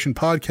Legendary Edition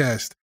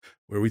podcast,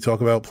 where we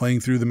talk about playing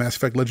through the Mass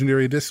Effect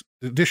Legendary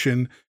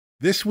Edition.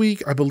 This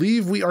week, I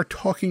believe we are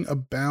talking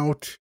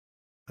about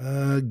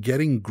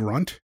getting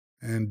Grunt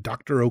and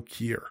Dr.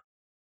 Okier.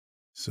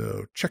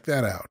 So check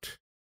that out.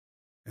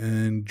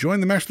 And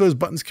join the Mash Those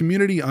Buttons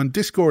community on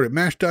Discord at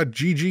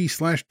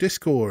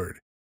mash.gg/Discord.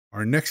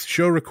 Our next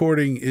show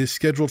recording is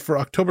scheduled for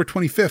October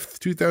 25th,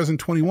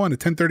 2021 at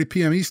 10:30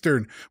 p.m.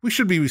 Eastern. We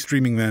should be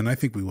streaming then. I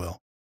think we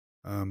will.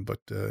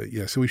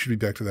 Yeah, so we should be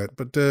back to that.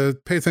 But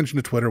pay attention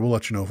to Twitter. We'll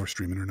let you know if we're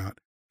streaming or not.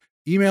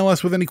 Email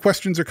us with any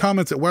questions or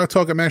comments at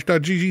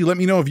wowtalk@mash.gg. Let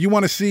me know if you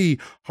want to see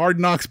Hard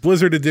Knocks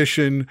Blizzard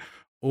Edition,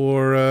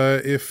 or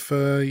if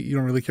you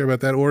don't really care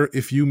about that, or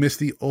if you miss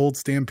the old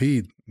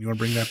Stampede. You want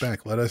to bring that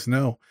back, let us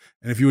know.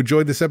 And if you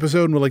enjoyed this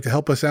episode and would like to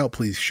help us out,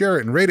 please share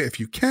it and rate it if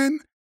you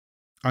can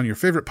on your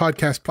favorite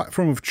podcast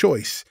platform of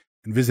choice.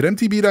 And visit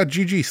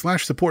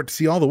mtb.gg/support to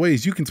see all the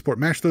ways you can support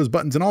Mash Those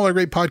Buttons and all our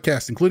great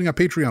podcasts, including on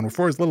Patreon, where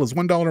for as little as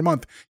 $1 a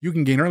month, you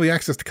can gain early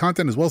access to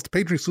content as well as to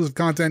Patreon-exclusive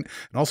content.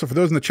 And also for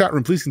those in the chat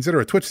room, please consider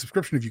a Twitch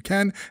subscription if you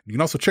can. You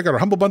can also check out our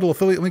Humble Bundle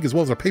affiliate link as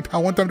well as our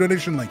PayPal one-time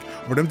donation link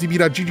over at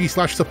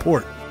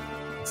mtb.gg/support.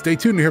 Stay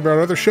tuned to hear about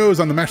our other shows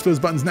on the Mash Those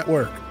Buttons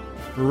network.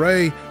 For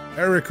Ray,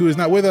 Eric, who is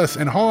not with us,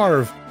 and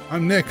Harv,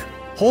 I'm Nick.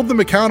 Hold them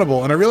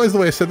accountable. And I realized the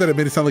way I said that, it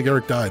made it sound like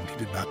Eric died.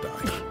 He did not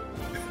die.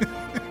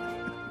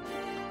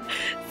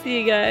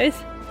 See you guys.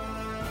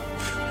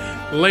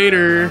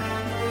 Later.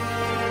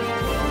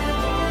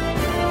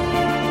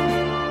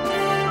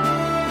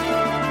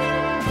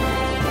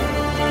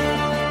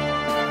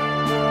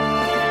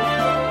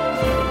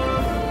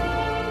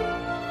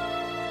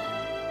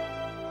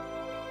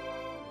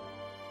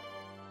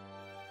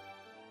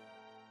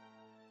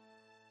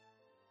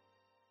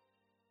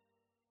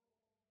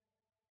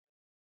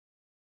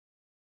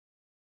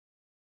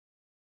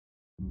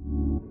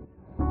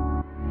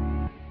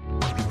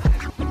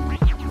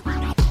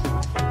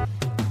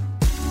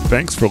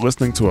 Thanks for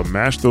listening to a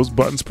Mash Those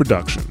Buttons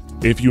production.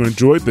 If you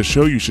enjoyed the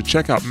show, you should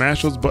check out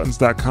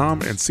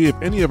mashthosebuttons.com and see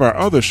if any of our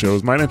other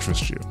shows might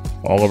interest you.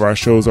 All of our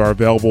shows are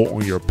available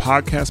on your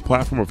podcast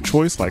platform of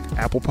choice like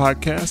Apple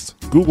Podcasts,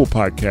 Google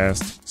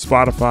Podcasts,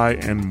 Spotify,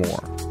 and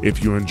more.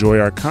 If you enjoy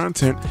our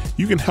content,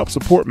 you can help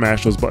support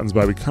Mash Those Buttons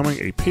by becoming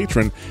a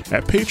patron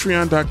at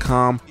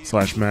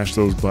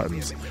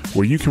patreon.com/mashthosebuttons,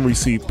 where you can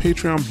receive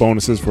Patreon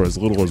bonuses for as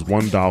little as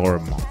 $1 a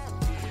month.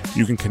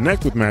 You can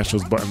connect with Mash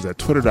Those Buttons at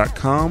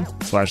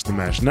twitter.com/the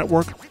Mash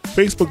Network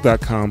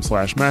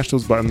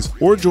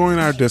facebook.com/mashthosebuttons or join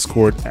our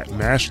Discord at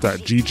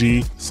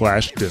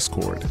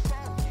mash.gg/discord.